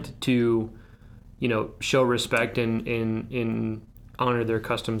attempt to, show respect and honor their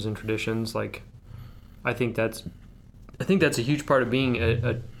customs and traditions. Like, I think that's a huge part of being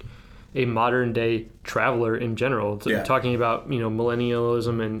a modern day traveler in general. Talking about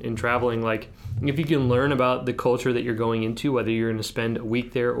millennialism and traveling, like if you can learn about the culture that you're going into, whether you're going to spend a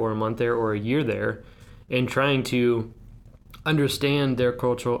week there or a month there or a year there, and trying to understand their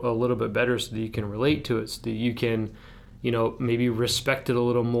culture a little bit better so that you can relate to it, so that you can maybe respect it a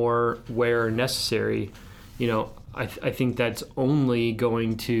little more where necessary. I think that's only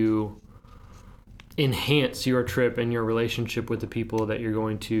going to enhance your trip and your relationship with the people that you're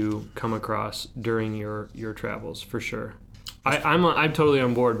going to come across during your travels, for sure. I'm totally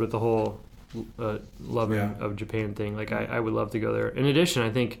on board with the whole loving of Japan thing. Like I would love to go there. In addition,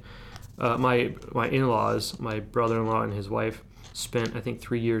 I think my in-laws, my brother-in-law and his wife, spent I think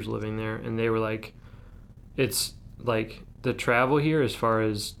 3 years living there, and they were like, it's like the travel here as far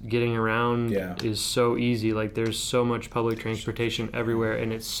as getting around is so easy. Like there's so much public transportation everywhere,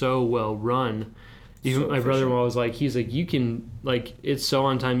 and it's so well run. Even my brother-in-law was like, he's like, you can, like, it's so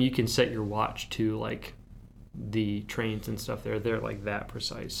on time, you can set your watch to, like, the trains and stuff there. They're, like, that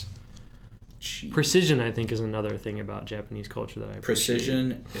precise. Jeez. Precision, I think, is another thing about Japanese culture that I appreciate.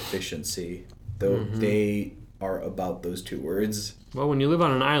 Precision, efficiency. Though they are about those two words. Well, when you live on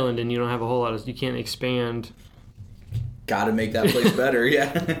an island and you don't have a whole lot of, you can't expand. Gotta make that place better,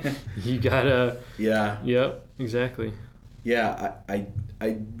 yeah. You gotta. Yeah. Yep, exactly. Yeah,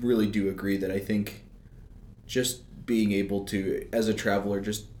 I really do agree that I think just being able to, as a traveler,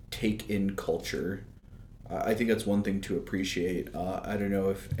 just take in culture. I think that's one thing to appreciate. I don't know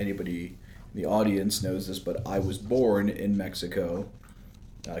if anybody in the audience knows this, but I was born in Mexico.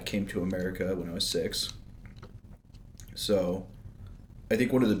 I came to America when I was 6. So I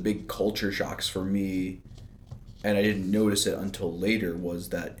think one of the big culture shocks for me, and I didn't notice it until later, was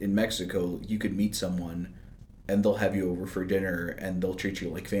that in Mexico you could meet someone and they'll have you over for dinner and they'll treat you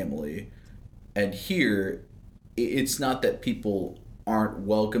like family. And here, it's not that people aren't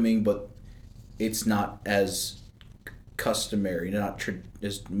welcoming, but it's not as customary, not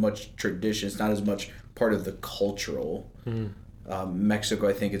as much tradition. It's not as much part of the cultural. Mexico,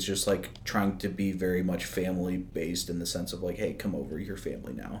 I think it's just like trying to be very much family based in the sense of like, hey, come over, you're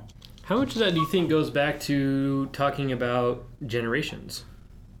family now. How much of that do you think goes back to talking about generations?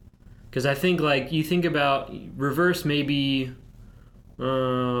 Because I think, like, you think about reverse maybe, I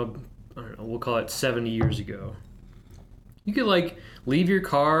don't know, we'll call it 70 years ago. You could, like, leave your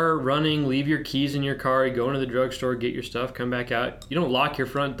car running, leave your keys in your car, you go into the drugstore, get your stuff, come back out. You don't lock your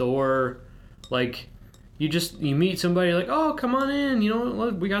front door. Like, you meet somebody, like, oh, come on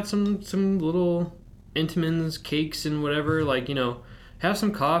in. We got some little Entenmann's cakes and whatever. Like, have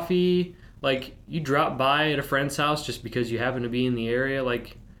some coffee. Like, you drop by at a friend's house just because you happen to be in the area.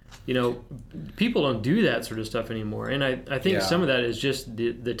 Like, people don't do that sort of stuff anymore. And I think some of that is just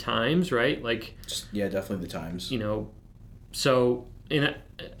the times, right? Like, yeah, definitely the times. So, and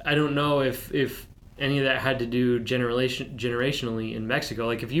I don't know if any of that had to do generationally in Mexico.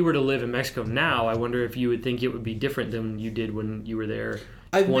 Like, if you were to live in Mexico now, I wonder if you would think it would be different than you did when you were there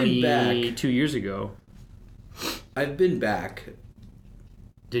 22 years ago. I've been back.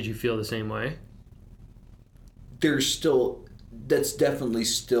 Did you feel the same way? That's definitely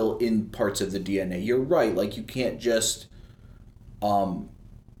still in parts of the DNA. You're right. Like, you can't just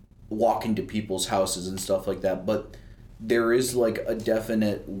walk into people's houses and stuff like that, but there is like a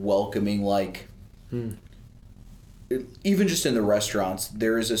definite welcoming, like even just in the restaurants,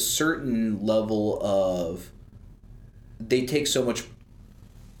 there is a certain level of, they take so much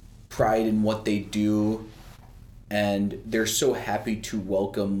pride in what they do, and they're so happy to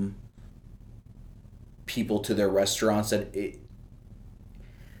welcome people to their restaurants that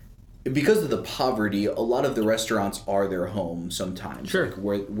because of the poverty, a lot of the restaurants are their home sometimes. Sure.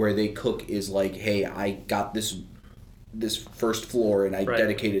 Like where they cook is like, hey, I got this first floor and I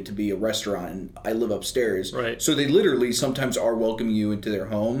dedicate it to be a restaurant and I live upstairs. Right. So they literally sometimes are welcoming you into their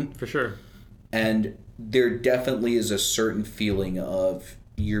home. For sure. And there definitely is a certain feeling of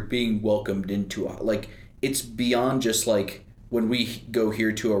you're being welcomed into like, it's beyond just like when we go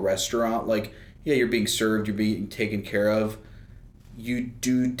here to a restaurant, like, yeah, you're being served, you're being taken care of. You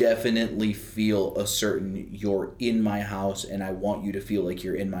do definitely feel a certain, you're in my house and I want you to feel like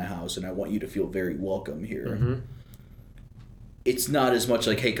you're in my house and I want you to feel very welcome here. Mm-hmm. It's not as much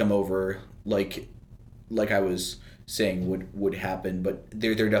like, hey, come over, like I was saying would happen, but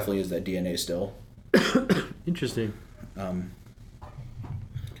there definitely is that DNA still. Interesting.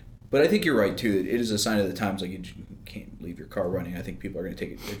 But I think you're right too. It is a sign of the times. Like, you can't leave your car running. I think people are going to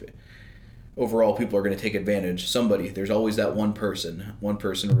take it. Overall, people are going to take advantage. There's always that one person. One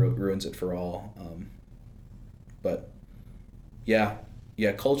person ruins it for all. But yeah,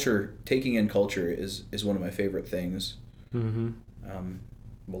 culture. Taking in culture is one of my favorite things. Mm-hmm.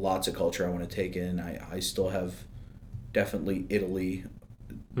 Lots of culture I want to take in. I still have definitely Italy,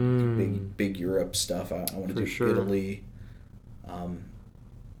 big Europe stuff. I want to do sure. Italy.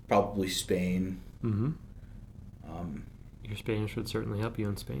 Probably Spain. Mm-hmm. Your Spanish would certainly help you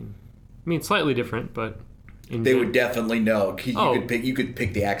in Spain. I mean, slightly different, but they would definitely know. You could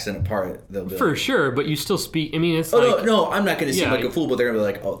pick the accent apart. For sure, but you still speak. I mean, it's no, I'm not going to seem like a fool, but they're going to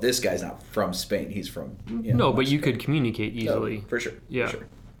be like, oh, this guy's not from Spain. He's from no, but you could communicate easily. No, for sure. Yeah. For sure.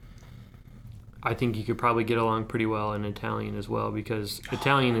 I think you could probably get along pretty well in Italian as well, because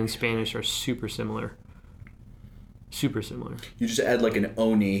Italian and Spanish are super similar. Super similar. You just add like an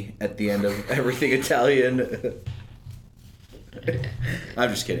oni at the end of everything Italian. I'm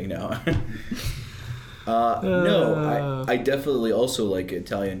just kidding. No. No, I definitely also like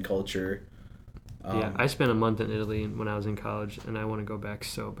Italian culture. Yeah, I spent a month in Italy when I was in college, and I want to go back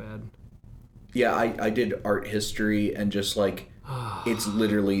so bad. Yeah, I did art history, and just like, it's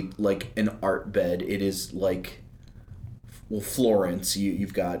literally like an art bed. It is like, well, Florence,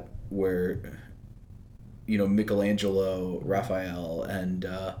 you've got where, Michelangelo, Raphael, and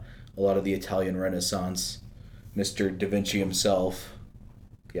a lot of the Italian Renaissance, Mr. Da Vinci himself.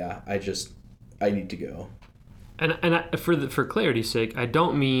 Yeah, I need to go. And for clarity's sake, I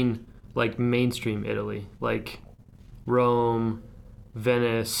don't mean like mainstream Italy, like Rome,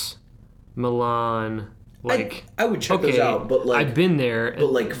 Venice, Milan. Like, I would check those out, but like, I've been there,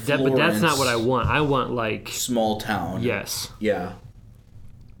 but like Florence, but that's not what I want. I want like small town. Yes. Yeah.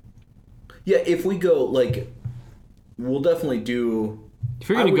 Yeah, if we go, like, we'll definitely do. If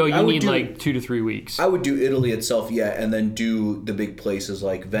you're gonna go, you need like 2 to 3 weeks. I would do Italy itself, yeah, and then do the big places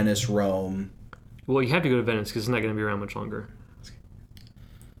like Venice, Rome. Well, you have to go to Venice because it's not going to be around much longer.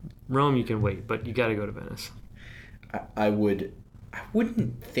 Rome, you can wait, but you got to go to Venice. I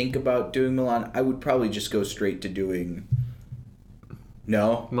wouldn't think about doing Milan. I would probably just go straight to doing.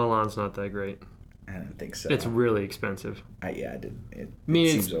 No, Milan's not that great. I don't think so. It's really expensive.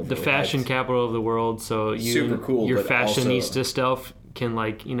 It's the fashion capital of the world, so super cool. Your but fashionista also, stuff can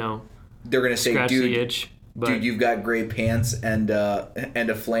they're gonna say, scratch dude, the itch. But dude, you've got gray pants and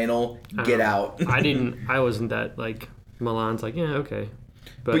a flannel. Get out. I wasn't that like Milan's like, yeah, okay.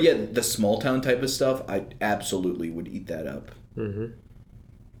 But yeah, the small town type of stuff, I absolutely would eat that up. Mm-hmm.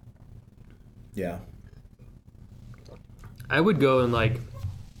 Yeah. I would go in like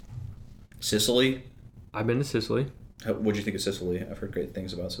Sicily. I've been to Sicily. What'd you think of Sicily? I've heard great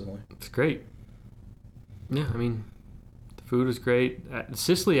things about Sicily. It's great. Yeah, I mean, the food is great.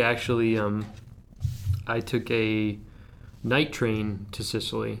 Sicily, actually, I took a night train to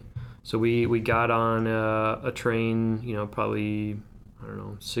Sicily. So we got on a train, probably,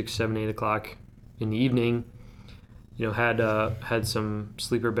 6, 7, 8 o'clock in the evening. Had some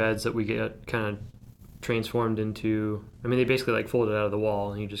sleeper beds that we get kind of transformed into. I mean, they basically like folded out of the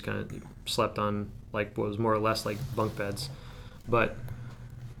wall, and you just kind of slept on like what was more or less like bunk beds. But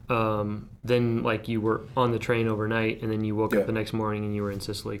then like you were on the train overnight, and then you woke up the next morning and you were in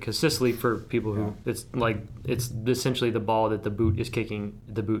Sicily. Because Sicily, for people who it's essentially the ball that the boot is kicking.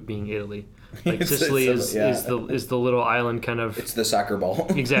 The boot being Italy. Like Sicily is the little island kind of. It's the soccer ball.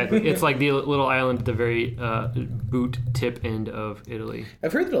 Exactly. It's like the little island at the very boot tip end of Italy.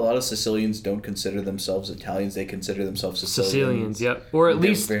 I've heard that a lot of Sicilians don't consider themselves Italians; they consider themselves Sicilians. Sicilians, yep. Or at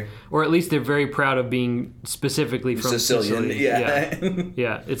least they're very proud of being specifically from Sicilian. Sicily.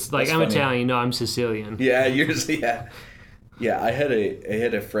 Yeah. It's like, That's I'm funny. Italian. No, I'm Sicilian. Yeah, Yeah, I had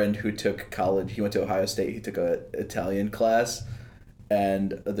a friend who took college. He went to Ohio State. He took a Italian class,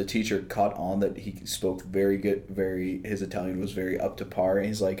 and the teacher caught on that he spoke very good. His Italian was very up to par. And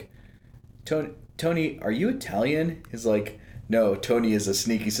he's like, Tony, are you Italian? He's like, no, Tony is a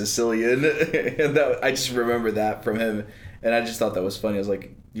sneaky Sicilian. And I just remember that from him, and I just thought that was funny. I was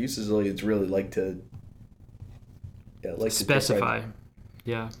like, you Sicilians really like to specify.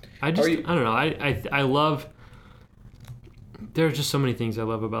 Yeah, I don't know. I love. There's just so many things I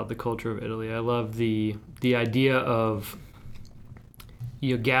love about the culture of Italy. I love the idea of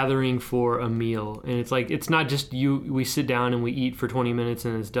gathering for a meal, and it's like, it's not just we sit down and we eat for 20 minutes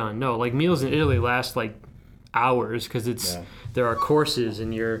and it's done. No, like meals in Italy last like hours, because there are courses,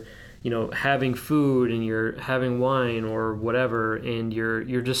 and you're having food, and you're having wine or whatever, and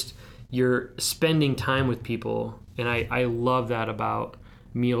you're spending time with people, and I love that about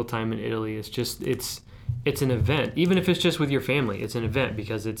mealtime in Italy. It's just it's an event. Even if it's just with your family, it's an event,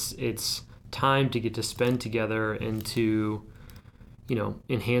 because it's time to get to spend together and to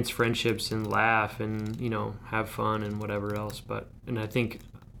enhance friendships and laugh and have fun and whatever else. And I think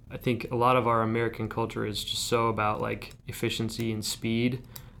a lot of our American culture is just so about like efficiency and speed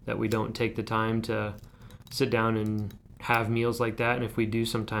that we don't take the time to sit down and have meals like that. And if we do,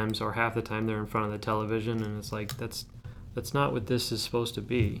 sometimes, or half the time, they're in front of the television, and it's like, that's not what this is supposed to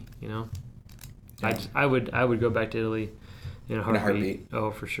be, Yeah. I would go back to Italy in a heartbeat.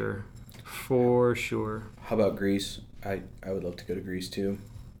 Oh, for sure. For sure. How about Greece? I would love to go to Greece too.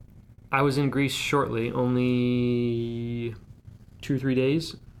 I was in Greece shortly, only 2 or 3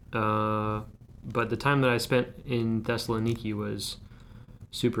 days. But the time that I spent in Thessaloniki was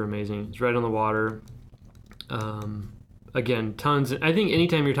super amazing. It's right on the water. Again, tons. I think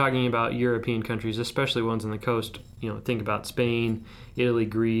anytime you're talking about European countries, especially ones on the coast, think about Spain, Italy,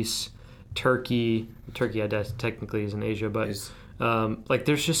 Greece, Turkey. Turkey, I guess, technically is in Asia, but like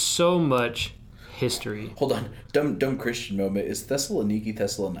there's just so much history. Hold on, dumb Christian moment. Is Thessaloniki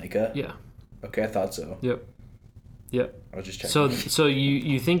Thessalonica? Yeah. Okay, I thought so. Yep. I was just checking. So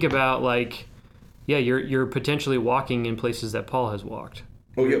you think about like, yeah, you're potentially walking in places that Paul has walked.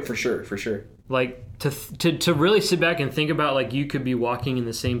 Oh yeah, for sure. Like to really sit back and think about, like, you could be walking in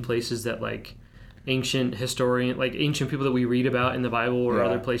the same places that like ancient people that we read about in the Bible or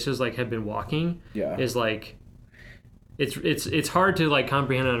other places like have been walking. Yeah. Is like, it's hard to like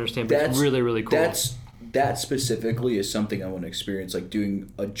comprehend and understand, but it's really, really cool. That specifically is something I want to experience, like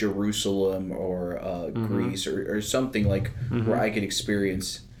doing a Jerusalem or Greece or something like where I could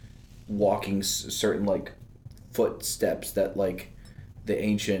experience walking certain like footsteps that like the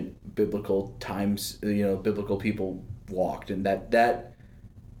ancient biblical times, biblical people walked, and that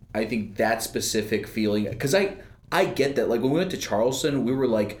I think that specific feeling, because I get that. Like when we went to Charleston, we were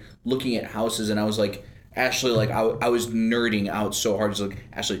like looking at houses, and I was like, Ashley, like I was nerding out so hard. It's like,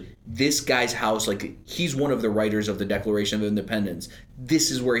 Ashley, this guy's house, like he's one of the writers of the Declaration of Independence.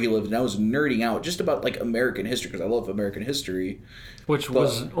 This is where he lived, and I was nerding out just about like American history, because I love American history. Which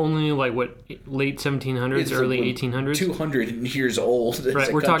was only like what, late 1700s, early 1800s? 200 years old.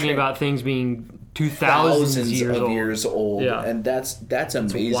 Right, we're talking about things being 2,000 years old. Yeah. And that's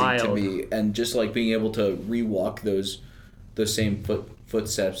amazing to me. And just like being able to rewalk those same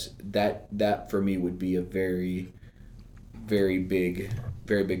footsteps, that for me would be a very, very big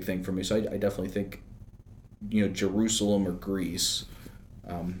thing for me. So I definitely think, Jerusalem or Greece,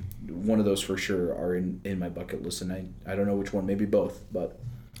 one of those for sure are in my bucket list, and I don't know which one, maybe both, but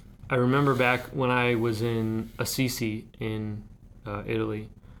I remember back when I was in Assisi in Italy,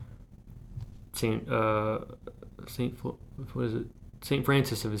 Saint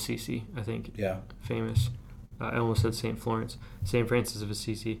Francis of Assisi, I think. Yeah. Famous. I almost said St. Florence. St. Francis of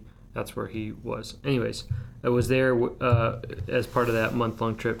Assisi. That's where he was. Anyways, I was there as part of that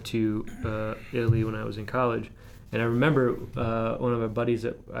month-long trip to Italy when I was in college. And I remember one of my buddies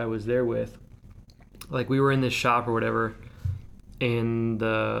that I was there with, like we were in this shop or whatever, and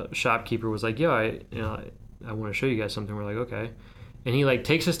the shopkeeper was like, "Yo, I want to show you guys something." We're like, "Okay." And he like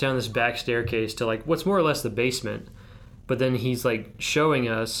takes us down this back staircase to like what's more or less the basement. But then he's like showing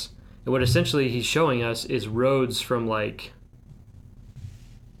us, and what essentially he's showing us is roads from like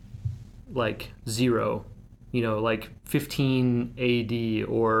like 0, like 15 AD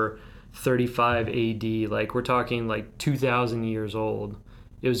or 35 AD. Like we're talking like 2,000 years old.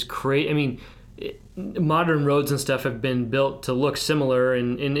 It was crazy. I mean, modern roads and stuff have been built to look similar,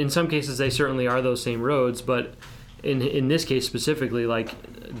 and in some cases they certainly are those same roads, but in this case specifically, like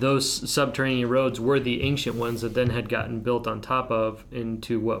those subterranean roads were the ancient ones that then had gotten built on top of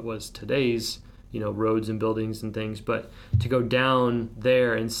into what was today's roads and buildings and things. But to go down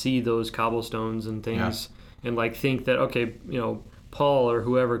there and see those cobblestones and things, and like think that, okay, Paul or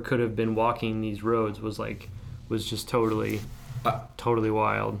whoever could have been walking these roads was just totally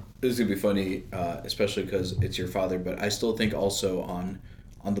wild. This is gonna be funny, especially because it's your father. But I still think also on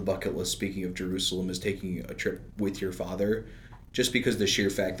the bucket list, speaking of Jerusalem, is taking a trip with your father, just because the sheer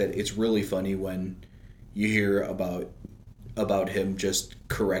fact that it's really funny when you hear about him just not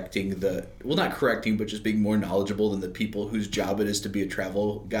correcting, but just being more knowledgeable than the people whose job it is to be a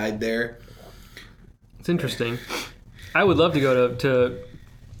travel guide there. It's interesting. I would love to go to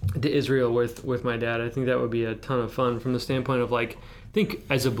Israel with my dad. I think that would be a ton of fun from the standpoint of like, I think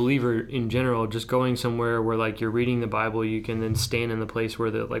as a believer in general, just going somewhere where like you're reading the Bible, you can then stand in the place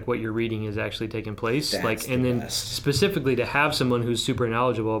where what you're reading is actually taking place. Then specifically to have someone who's super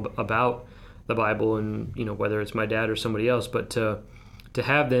knowledgeable about the Bible, and whether it's my dad or somebody else, but to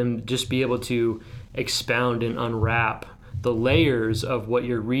have them just be able to expound and unwrap the layers of what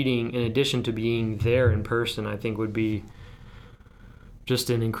you're reading in addition to being there in person, I think would be just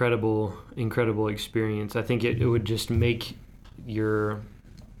an incredible experience. I think it would just make your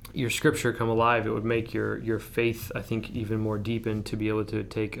scripture come alive. It would make your faith, I think, even more deepened to be able to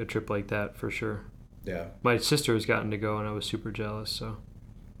take a trip like that for sure. Yeah. My sister has gotten to go, and I was super jealous, so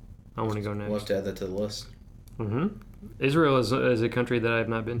I want to go next. We'll have to add that to the list. Mm-hmm. Israel is a country that I have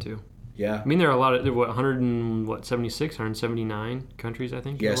not been to. Yeah. I mean, there are a lot of, 179 countries, I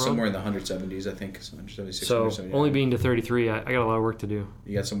think? Yeah, somewhere in the 170s, I think. 176, so 179. only being to 33, I got a lot of work to do.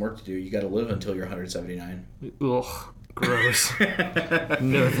 You got some work to do. You got to live until you're 179. Ugh, gross.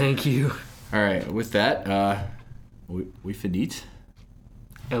 No, thank you. All right, with that, we finite.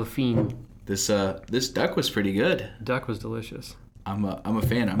 Elfine. This duck was pretty good. Duck was delicious. I'm a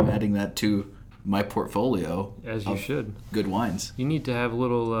fan. I'm adding that to my portfolio. As you should. Good wines. You need to have a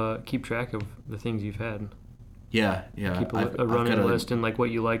little keep track of the things you've had. Yeah. Keep a running list and like what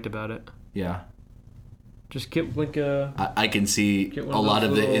you liked about it. Yeah. Just get like a. I can see a lot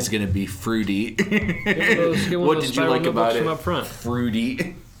of it is going to be fruity. Get one what of those did you like about it? From up front.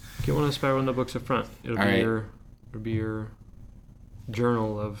 Fruity. Get one of the spiral notebooks up front. It'll be your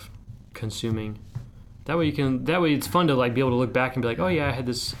journal of consuming. That way it's fun to like be able to look back and be like, oh yeah, I had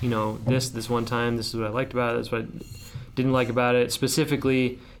this, this one time, this is what I liked about it, this is what I didn't like about it.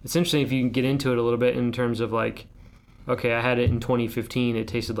 Specifically, it's interesting if you can get into it a little bit in terms of like, okay, I had it in 2015, it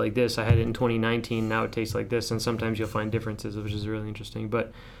tasted like this. I had it in 2019, now it tastes like this. And sometimes you'll find differences, which is really interesting.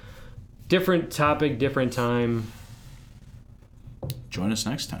 But different topic, different time. Join us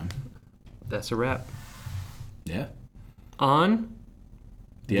next time. That's a wrap. Yeah. On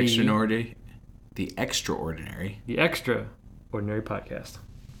The Extraordinary Podcast.